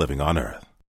listening to Living on Earth.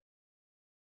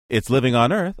 It's Living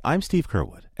on Earth. I'm Steve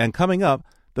Curwood. And coming up,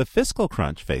 the fiscal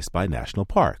crunch faced by national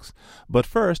parks. But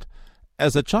first,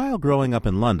 as a child growing up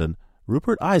in London,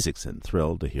 Rupert Isaacson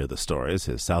thrilled to hear the stories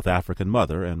his South African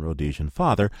mother and Rhodesian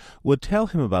father would tell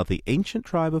him about the ancient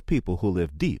tribe of people who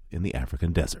lived deep in the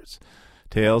African deserts.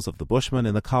 Tales of the Bushmen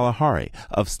in the Kalahari,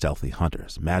 of stealthy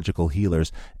hunters, magical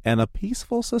healers, and a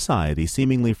peaceful society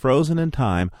seemingly frozen in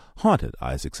time haunted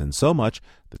Isaacson so much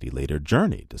that he later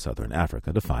journeyed to southern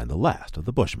Africa to find the last of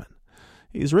the Bushmen.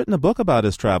 He's written a book about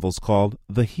his travels called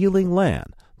The Healing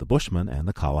Land, the Bushmen and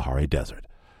the Kalahari Desert.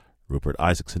 Rupert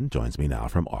Isaacson joins me now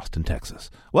from Austin, Texas.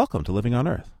 Welcome to Living on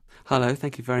Earth. Hello,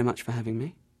 thank you very much for having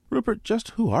me. Rupert,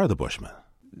 just who are the Bushmen?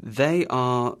 They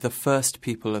are the first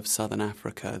people of southern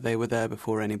Africa. They were there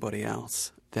before anybody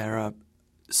else. They're a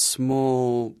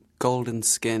small,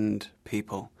 golden-skinned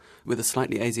people with a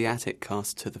slightly Asiatic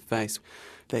cast to the face.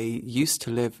 They used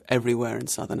to live everywhere in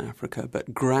southern Africa,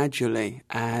 but gradually,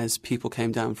 as people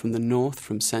came down from the north,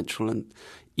 from Central and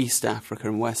East Africa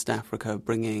and West Africa,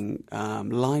 bringing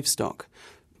livestock,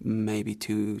 maybe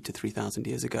 2,000 to 3,000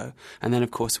 years ago. And then,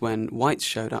 of course, when whites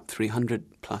showed up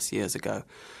 300-plus years ago,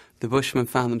 the Bushmen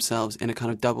found themselves in a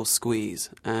kind of double squeeze,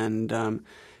 and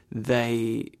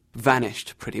they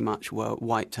vanished pretty much, were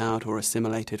wiped out or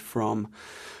assimilated from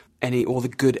all the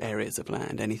good areas of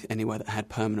land, anywhere that had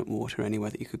permanent water, anywhere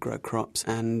that you could grow crops.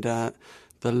 And the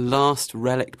last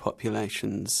relict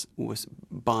populations was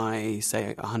by,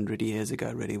 say, 100 years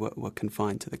ago, really, were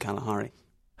confined to the Kalahari.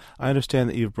 I understand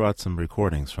that you've brought some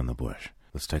recordings from the bush.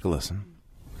 Let's take a listen.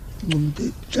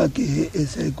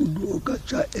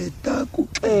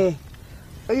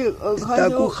 So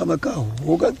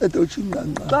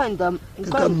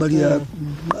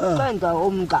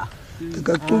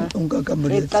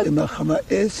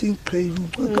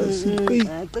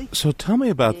tell me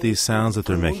about these sounds that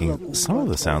they're making. Some of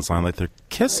the sounds sound like they're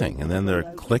kissing, and then they're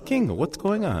clicking. What's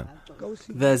going on?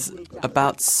 There's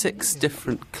about 6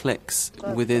 different clicks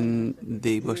within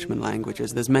the Bushman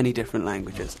languages. There's many different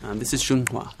languages. This is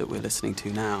Zhonghua that we're listening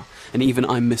to now. And even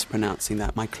I'm mispronouncing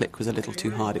that. My click was a little too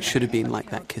hard. It should have been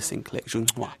like that kissing click,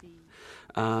 Zhonghua.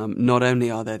 Not only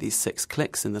are there these 6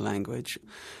 clicks in the language,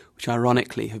 which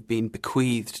ironically have been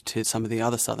bequeathed to some of the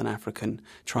other southern African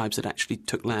tribes that actually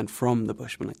took land from the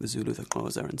Bushmen, like the Zulu, the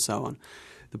Xhosa, and so on.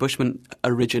 The Bushmen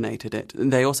originated it.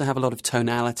 And they also have a lot of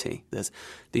tonality. There's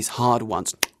these hard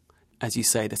ones, as you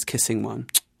say, this kissing one,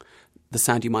 the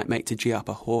sound you might make to gee up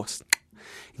a horse.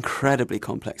 Incredibly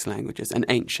complex languages and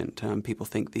ancient. People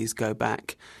think these go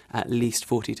back at least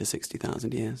 40 to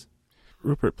 60,000 years.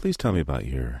 Rupert, please tell me about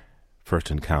your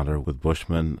first encounter with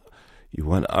Bushmen. You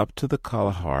went up to the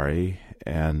Kalahari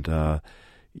and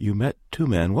you met 2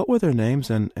 men. What were their names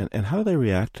and how did they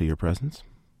react to your presence?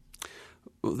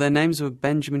 Well, their names were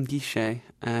Benjamin Guichet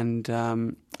and a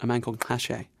man called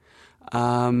Hashe.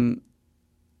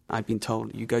 I'd been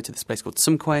told you go to this place called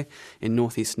Sumkwe in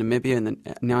northeast Namibia in the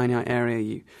Nyanya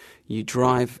area. You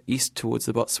drive east towards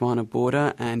the Botswana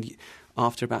border, and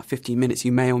after about 15 minutes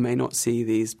you may or may not see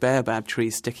these baobab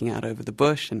trees sticking out over the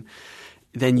bush, and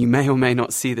then you may or may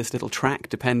not see this little track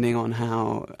depending on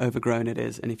how overgrown it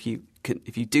is. And if you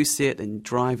do see it, then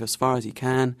drive as far as you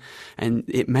can, and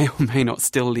it may or may not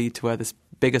still lead to where this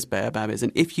biggest baobab is.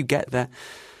 And if you get there,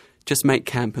 just make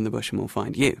camp and the Bushmen will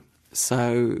find you.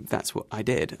 So that's what I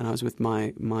did. And I was with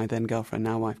my then girlfriend,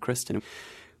 now wife, Kristen.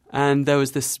 And there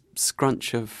was this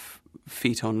scrunch of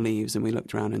feet on leaves, and we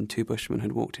looked around and 2 Bushmen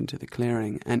had walked into the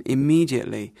clearing. And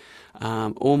immediately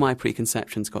all my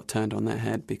preconceptions got turned on their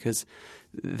head, because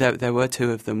there were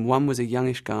 2 of them. One was a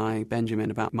youngish guy, Benjamin,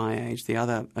 about my age. The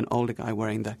other, an older guy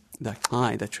wearing the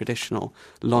kai, the traditional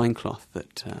loincloth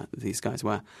that these guys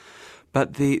wear.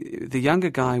 But the younger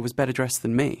guy was better dressed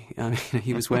than me. I mean,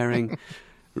 he was wearing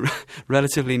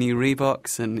relatively new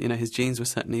Reeboks, and his jeans were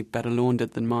certainly better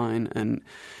laundered than mine. And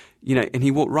and he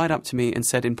walked right up to me and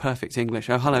said in perfect English,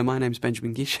 "Oh, hello, my name's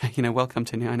Benjamin Guichet. Welcome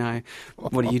to Nyanya.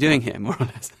 What are you doing here?" more or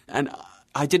less. And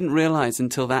I didn't realize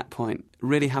until that point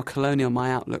really how colonial my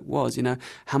outlook was,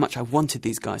 how much I wanted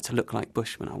these guys to look like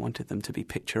Bushmen. I wanted them to be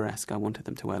picturesque. I wanted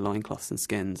them to wear loincloths and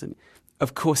skins. And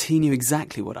of course, he knew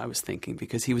exactly what I was thinking,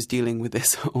 because he was dealing with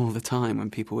this all the time when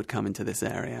people would come into this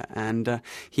area. And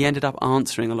he ended up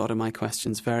answering a lot of my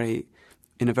questions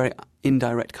in a very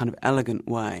indirect, kind of elegant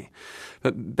way.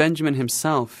 But Benjamin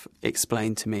himself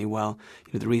explained to me, well,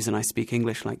 the reason I speak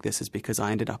English like this is because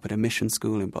I ended up at a mission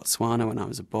school in Botswana when I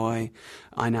was a boy.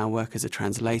 I now work as a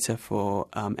translator for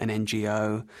an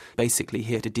NGO, basically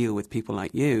here to deal with people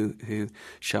like you who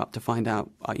show up to find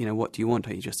out, what do you want?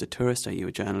 Are you just a tourist? Are you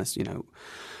a journalist?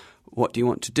 What do you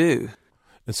want to do?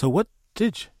 And so what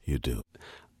did you do?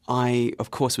 I,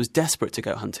 of course, was desperate to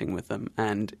go hunting with them,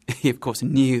 and he, of course,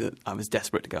 knew that I was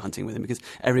desperate to go hunting with him, because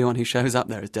everyone who shows up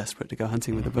there is desperate to go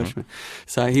hunting with the Bushmen.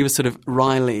 So he was sort of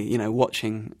wryly,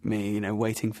 watching me,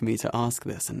 waiting for me to ask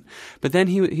this. But then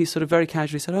he sort of very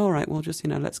casually said, "All right, well, just,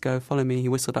 let's go, follow me." He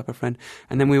whistled up a friend,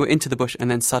 and then we were into the bush, and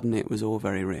then suddenly it was all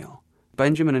very real.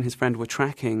 Benjamin and his friend were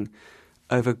tracking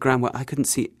over ground where I couldn't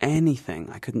see anything.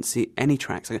 I couldn't see any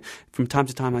tracks. From time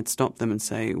to time, I'd stop them and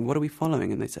say, "What are we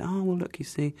following?" And they'd say, "Oh, well, look, you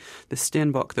see the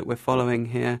steenbok that we're following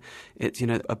here. It's,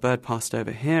 a bird passed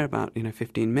over here about,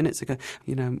 15 minutes ago.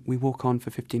 We walk on for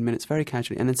 15 minutes very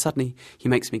casually, and then suddenly he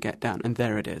makes me get down, and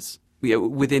there it is.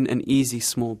 Within an easy,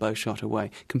 small bow shot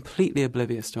away, completely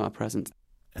oblivious to our presence."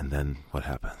 And then what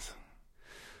happens?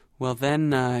 Well,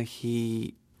 then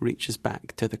he reaches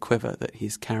back to the quiver that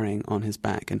he's carrying on his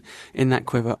back, and in that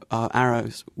quiver are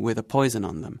arrows with a poison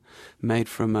on them made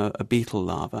from a beetle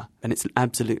larva, and it's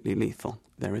absolutely lethal.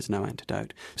 There is no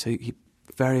antidote. So he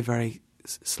very, very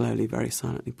slowly, very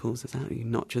silently pulls this out. He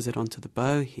notches it onto the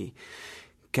bow. He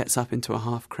gets up into a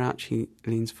half crouch. He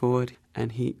leans forward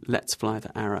and he lets fly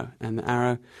the arrow, and the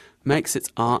arrow makes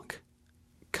its arc,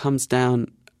 comes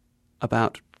down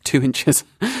about 2 inches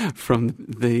from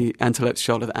the antelope's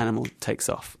shoulder. The animal takes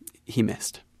off. He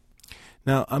missed.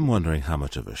 Now, I'm wondering how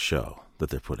much of a show that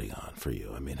they're putting on for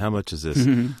you. I mean, how much is this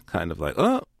kind of like,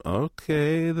 oh,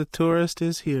 okay, the tourist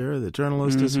is here, the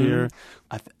journalist is here?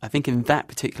 I think in that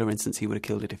particular instance he would have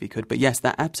killed it if he could. But yes,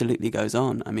 that absolutely goes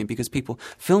on. I mean, because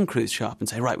film crews show up and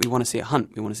say, right, we want to see a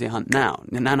hunt. We want to see a hunt now.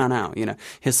 Now.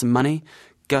 Here's some money.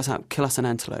 go out, kill us an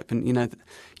antelope. And,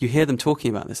 you hear them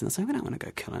talking about this and they'll say, we don't want to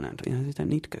go kill an antelope. They don't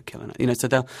need to go kill an antelope. So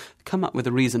they'll come up with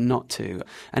a reason not to.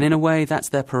 And in a way, that's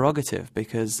their prerogative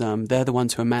because they're the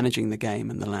ones who are managing the game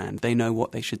and the land. They know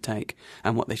what they should take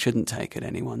and what they shouldn't take at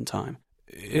any one time.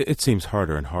 It seems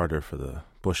harder and harder for the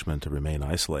Bushmen to remain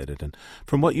isolated. And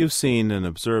from what you've seen and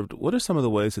observed, what are some of the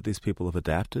ways that these people have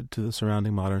adapted to the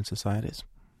surrounding modern societies?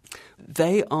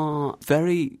 They are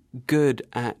very good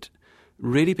at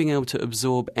really being able to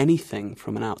absorb anything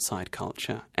from an outside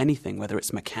culture, anything, whether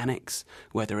it's mechanics,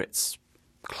 whether it's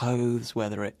clothes,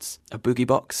 whether it's a boogie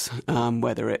box,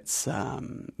 whether it's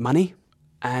money,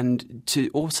 and to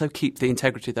also keep the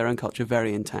integrity of their own culture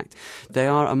very intact. They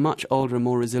are a much older and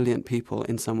more resilient people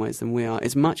in some ways than we are.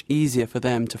 It's much easier for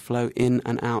them to flow in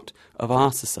and out of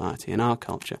our society and our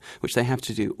culture, which they have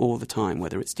to do all the time,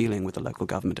 whether it's dealing with a local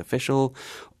government official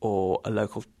or a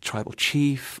local tribal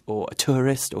chief or a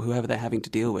tourist or whoever they're having to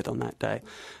deal with on that day.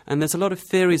 And there's a lot of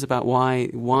theories about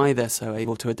why they're so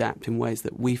able to adapt in ways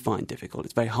that we find difficult.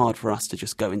 It's very hard for us to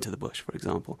just go into the bush, for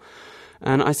example.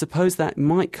 And I suppose that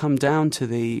might come down to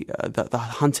the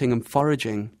hunting and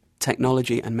foraging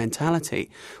technology and mentality,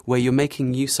 where you're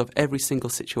making use of every single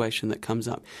situation that comes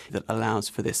up that allows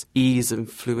for this ease and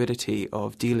fluidity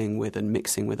of dealing with and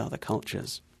mixing with other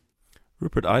cultures.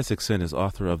 Rupert Isaacson is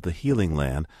author of The Healing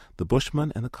Land, The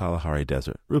Bushman and the Kalahari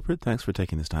Desert. Rupert, thanks for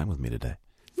taking this time with me today.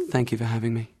 Thank you for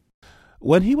having me.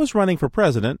 When he was running for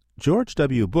president, George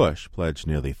W. Bush pledged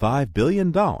nearly $5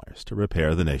 billion to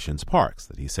repair the nation's parks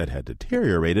that he said had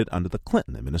deteriorated under the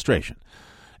Clinton administration.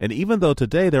 And even though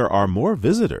today there are more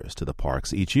visitors to the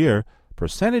parks each year,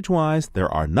 percentage-wise, there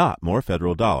are not more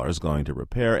federal dollars going to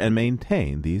repair and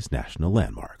maintain these national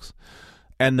landmarks.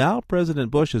 And now President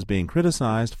Bush is being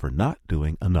criticized for not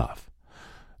doing enough.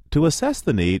 To assess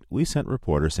the need, we sent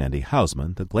reporter Sandy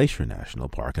Hausman to Glacier National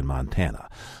Park in Montana,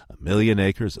 1 million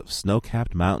acres of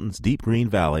snow-capped mountains, deep green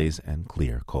valleys, and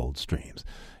clear, cold streams.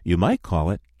 You might call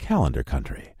it calendar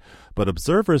country. But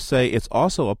observers say it's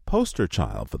also a poster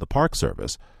child for the Park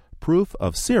Service, proof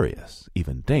of serious,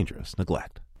 even dangerous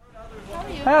neglect.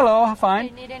 Hello, fine.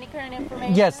 Do you need any current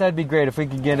information? Yes, that'd be great if we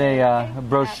could get a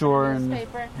brochure and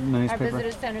newspaper. Our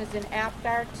visitor center is in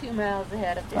Apgar, 2 miles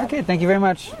ahead of there. Okay, thank you very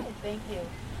much. Thank you.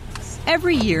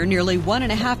 Every year, nearly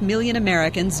 1.5 million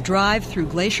Americans drive through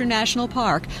Glacier National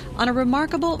Park on a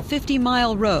remarkable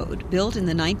 50-mile road built in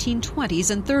the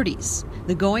 1920s and 30s.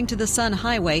 The Going to the Sun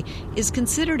Highway is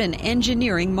considered an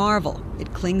engineering marvel.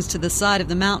 It clings to the side of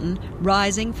the mountain,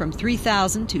 rising from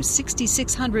 3,000 to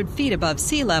 6,600 feet above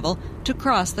sea level to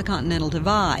cross the Continental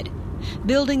Divide.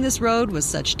 Building this road was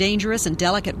such dangerous and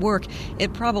delicate work,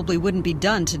 it probably wouldn't be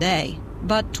done today.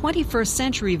 But 21st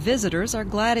century visitors are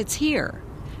glad it's here.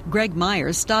 Greg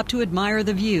Myers stopped to admire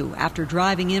the view after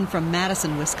driving in from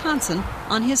Madison, Wisconsin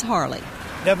on his Harley.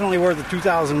 Definitely worth a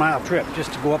 2,000-mile trip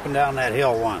just to go up and down that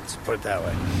hill once, put it that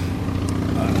way.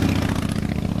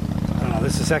 I don't know,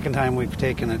 this is the second time we've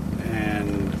taken it,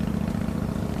 and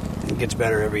it gets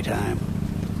better every time.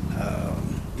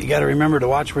 You got to remember to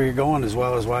watch where you're going as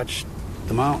well as watch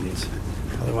the mountains.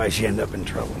 Otherwise, you end up in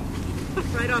trouble.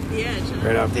 Right off the edge. Huh?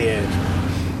 Right off the edge.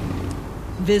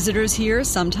 Visitors here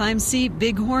sometimes see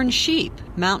bighorn sheep,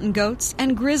 mountain goats,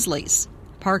 and grizzlies.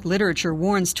 Park literature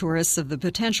warns tourists of the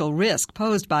potential risk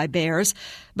posed by bears,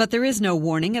 but there is no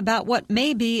warning about what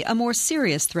may be a more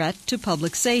serious threat to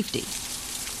public safety.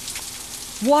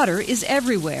 Water is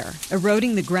everywhere,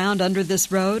 eroding the ground under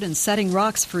this road and setting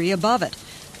rocks free above it.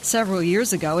 Several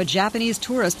years ago, a Japanese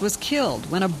tourist was killed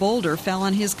when a boulder fell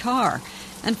on his car.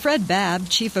 And Fred Babb,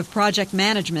 Chief of Project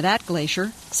Management at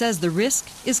Glacier, says the risk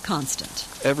is constant.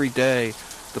 Every day,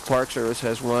 the Park Service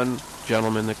has one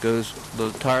gentleman that goes the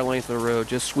entire length of the road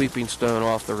just sweeping stone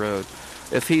off the road.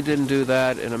 If he didn't do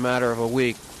that in a matter of a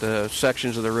week, the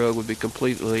sections of the road would be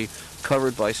completely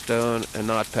covered by stone and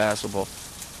not passable.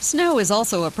 Snow is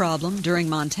also a problem during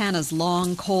Montana's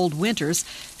long, cold winters.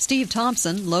 Steve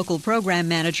Thompson, local program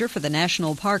manager for the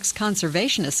National Parks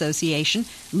Conservation Association,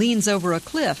 leans over a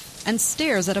cliff and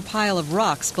stares at a pile of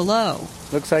rocks below.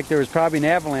 Looks like there was probably an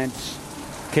avalanche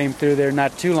came through there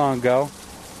not too long ago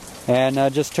and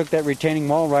just took that retaining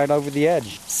wall right over the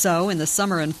edge. So, in the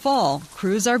summer and fall,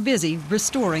 crews are busy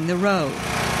restoring the road.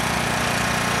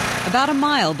 About a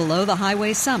mile below the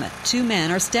highway summit, 2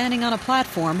 men are standing on a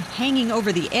platform hanging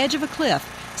over the edge of a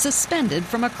cliff, suspended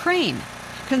from a crane.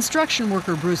 Construction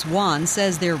worker Bruce Wan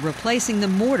says they're replacing the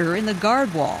mortar in the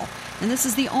guard wall, and this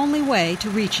is the only way to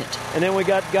reach it. And then we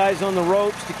got guys on the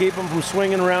ropes to keep them from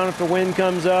swinging around if the wind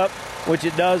comes up, which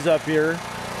it does up here.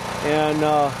 And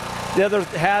the other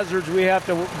hazards we have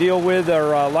to deal with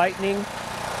are lightning.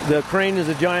 The crane is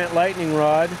a giant lightning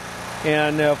rod.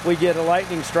 And if we get a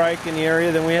lightning strike in the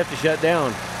area, then we have to shut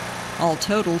down. All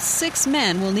total, 6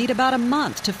 men will need about a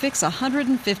month to fix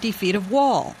 150 feet of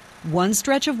wall. One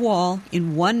stretch of wall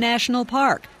in one national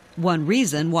park. One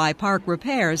reason why park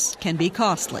repairs can be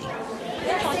costly.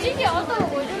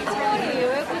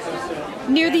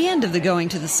 Near the end of the Going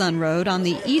to the Sun Road on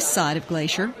the east side of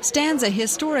Glacier stands a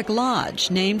historic lodge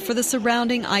named for the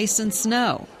surrounding ice and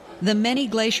snow. The Many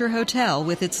Glacier Hotel,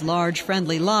 with its large,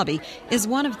 friendly lobby, is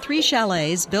one of 3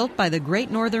 chalets built by the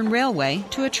Great Northern Railway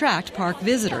to attract park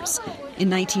visitors. In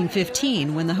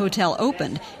 1915, when the hotel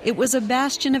opened, it was a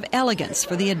bastion of elegance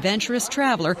for the adventurous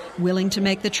traveler willing to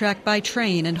make the trek by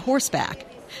train and horseback.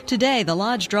 Today, the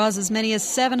lodge draws as many as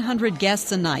 700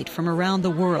 guests a night from around the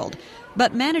world.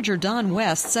 But manager Don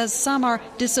West says some are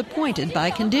disappointed by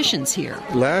conditions here.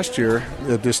 Last year,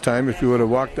 at this time, if you would have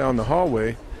walked down the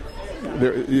hallway,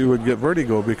 you would get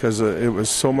vertigo because it was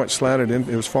so much slanted in,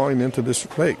 it was falling into this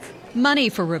lake. Money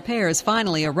for repairs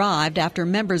finally arrived after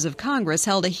members of Congress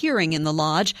held a hearing in the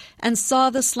lodge and saw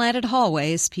the slanted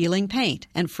hallways peeling paint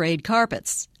and frayed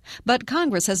carpets. But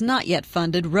Congress has not yet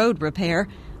funded road repair.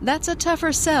 That's a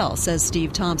tougher sell, says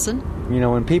Steve Thompson. You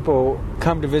know, when people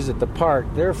come to visit the park,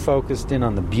 they're focused in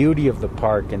on the beauty of the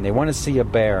park and they want to see a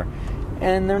bear.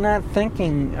 And they're not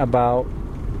thinking about,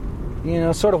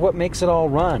 sort of what makes it all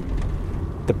run.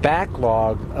 The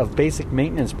backlog of basic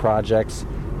maintenance projects,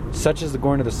 such as the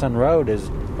Going to the Sun Road, is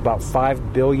about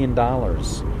 $5 billion.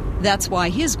 That's why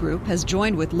his group has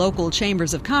joined with local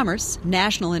chambers of commerce,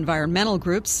 national environmental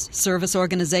groups, service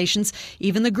organizations,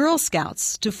 even the Girl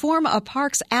Scouts, to form a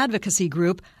parks advocacy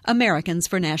group, Americans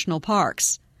for National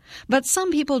Parks. But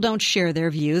some people don't share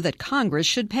their view that Congress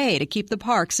should pay to keep the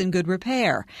parks in good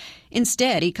repair.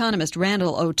 Instead, economist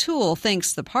Randall O'Toole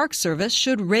thinks the Park Service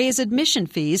should raise admission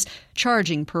fees,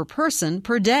 charging per person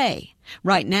per day.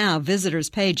 Right now, visitors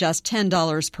pay just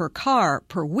 $10 per car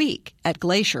per week at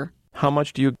Glacier. How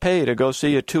much do you pay to go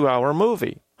see a 2-hour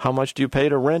movie? How much do you pay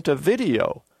to rent a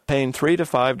video? Paying $3 to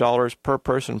 $5 per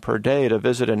person per day to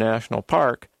visit a national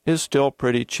park is still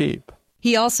pretty cheap.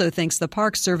 He also thinks the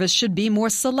Park Service should be more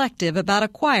selective about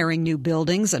acquiring new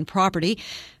buildings and property.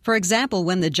 For example,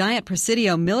 when the giant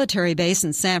Presidio military base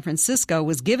in San Francisco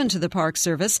was given to the Park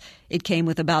Service, it came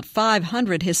with about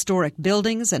 500 historic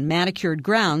buildings and manicured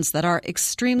grounds that are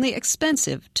extremely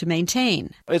expensive to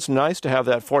maintain. It's nice to have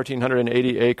that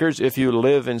 1,480 acres. If you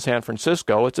live in San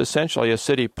Francisco, it's essentially a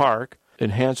city park. It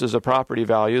enhances the property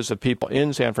values of people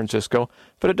in San Francisco,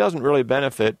 but it doesn't really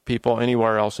benefit people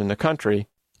anywhere else in the country.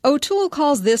 O'Toole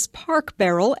calls this park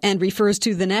barrel and refers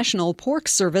to the National Park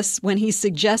Service when he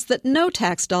suggests that no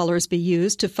tax dollars be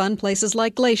used to fund places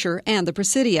like Glacier and the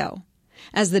Presidio.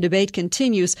 As the debate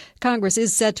continues, Congress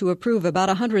is set to approve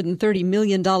about $130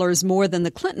 million more than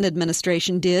the Clinton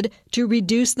administration did to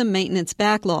reduce the maintenance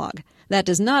backlog. That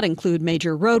does not include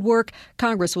major road work.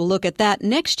 Congress will look at that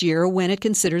next year when it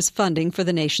considers funding for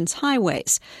the nation's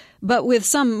highways. But with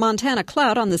some Montana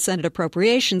clout on the Senate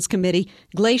Appropriations Committee,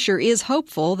 Glacier is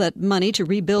hopeful that money to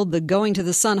rebuild the Going to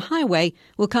the Sun Highway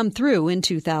will come through in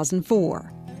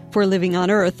 2004. For Living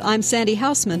on Earth, I'm Sandy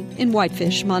Hausman in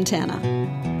Whitefish, Montana.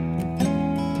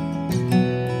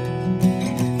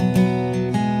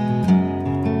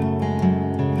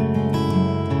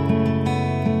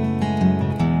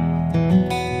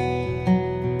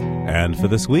 And for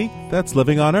this week, that's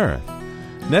Living on Earth.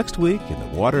 Next week, in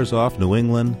the waters off New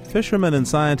England, fishermen and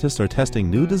scientists are testing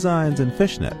new designs in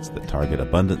fish nets that target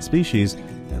abundant species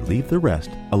and leave the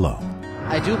rest alone.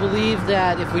 I do believe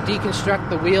that if we deconstruct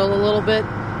the wheel a little bit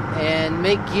and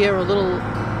make gear a little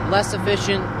less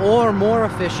efficient or more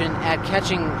efficient at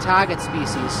catching target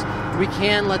species, we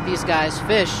can let these guys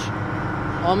fish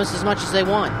almost as much as they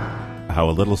want. How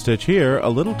a little stitch here, a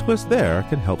little twist there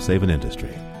can help save an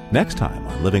industry. Next time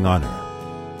on Living on Earth.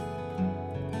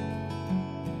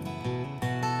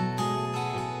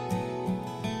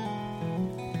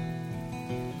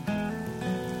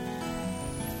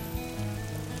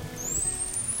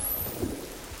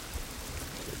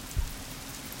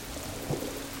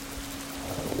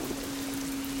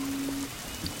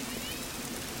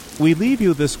 We leave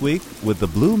you this week with the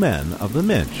Blue Men of the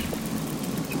Minch.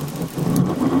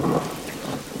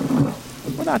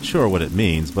 We're not sure what it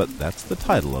means, but that's the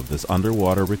title of this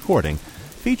underwater recording,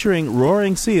 featuring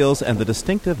roaring seals and the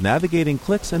distinctive navigating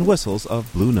clicks and whistles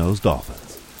of blue-nosed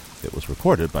dolphins. It was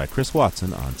recorded by Chris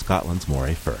Watson on Scotland's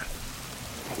Moray Firth.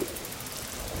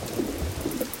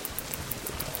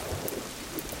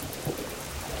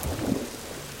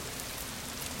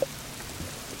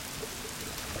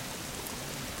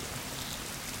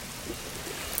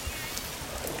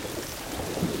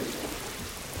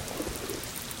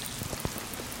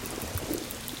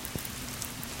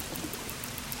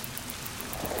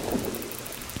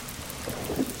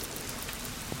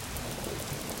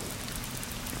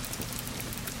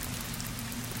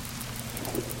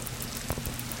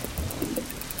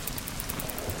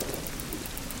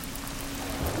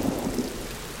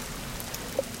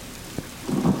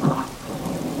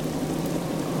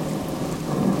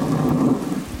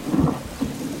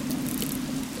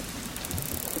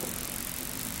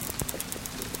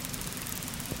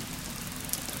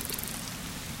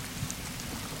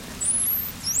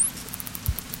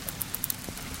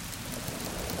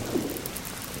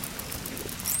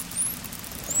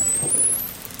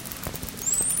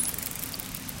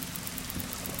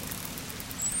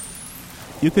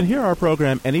 You can hear our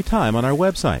program anytime on our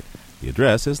website. The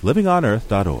address is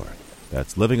livingonearth.org.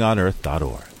 That's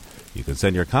livingonearth.org. You can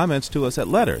send your comments to us at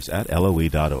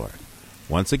letters@loe.org.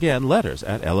 Once again,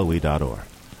 letters@loe.org.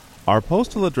 Our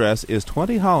postal address is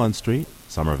 20 Holland Street,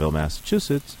 Somerville,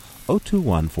 Massachusetts,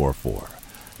 02144.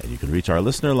 And you can reach our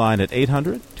listener line at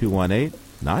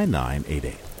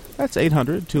 800-218-9988. That's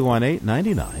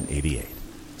 800-218-9988.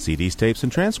 CDs, tapes,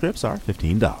 and transcripts are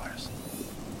 $15.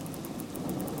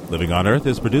 Living on Earth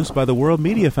is produced by the World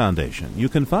Media Foundation. You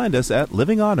can find us at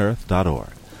livingonearth.org.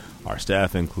 Our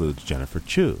staff includes Jennifer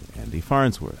Chu, Andy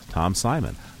Farnsworth, Tom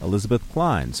Simon, Elizabeth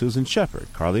Klein, Susan Shepard,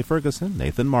 Carly Ferguson,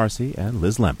 Nathan Marcy, and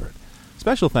Liz Lempert.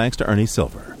 Special thanks to Ernie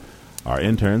Silver. Our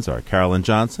interns are Carolyn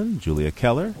Johnson, Julia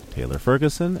Keller, Taylor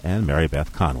Ferguson, and Mary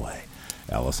Beth Conway.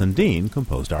 Allison Dean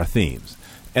composed our themes.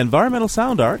 Environmental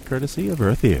sound art courtesy of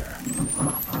Earth Ear.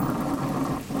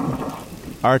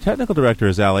 Our technical director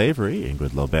is Al Avery.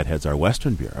 Ingrid Lobet heads our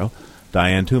Western Bureau.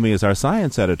 Diane Toomey is our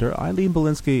science editor. Eileen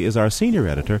Belinsky is our senior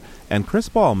editor. And Chris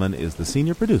Ballman is the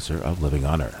senior producer of Living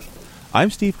on Earth. I'm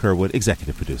Steve Kerwood,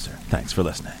 executive producer. Thanks for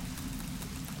listening.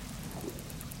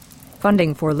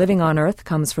 Funding for Living on Earth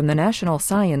comes from the National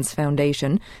Science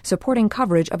Foundation, supporting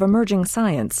coverage of emerging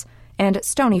science, and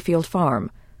Stonyfield Farm.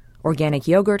 Organic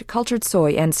yogurt, cultured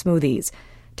soy, and smoothies.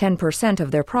 10%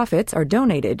 of their profits are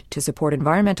donated to support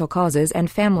environmental causes and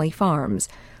family farms.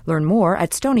 Learn more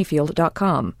at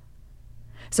stonyfield.com.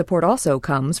 Support also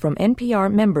comes from NPR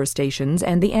member stations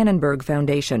and the Annenberg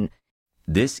Foundation.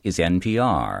 This is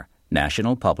NPR,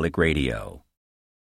 National Public Radio.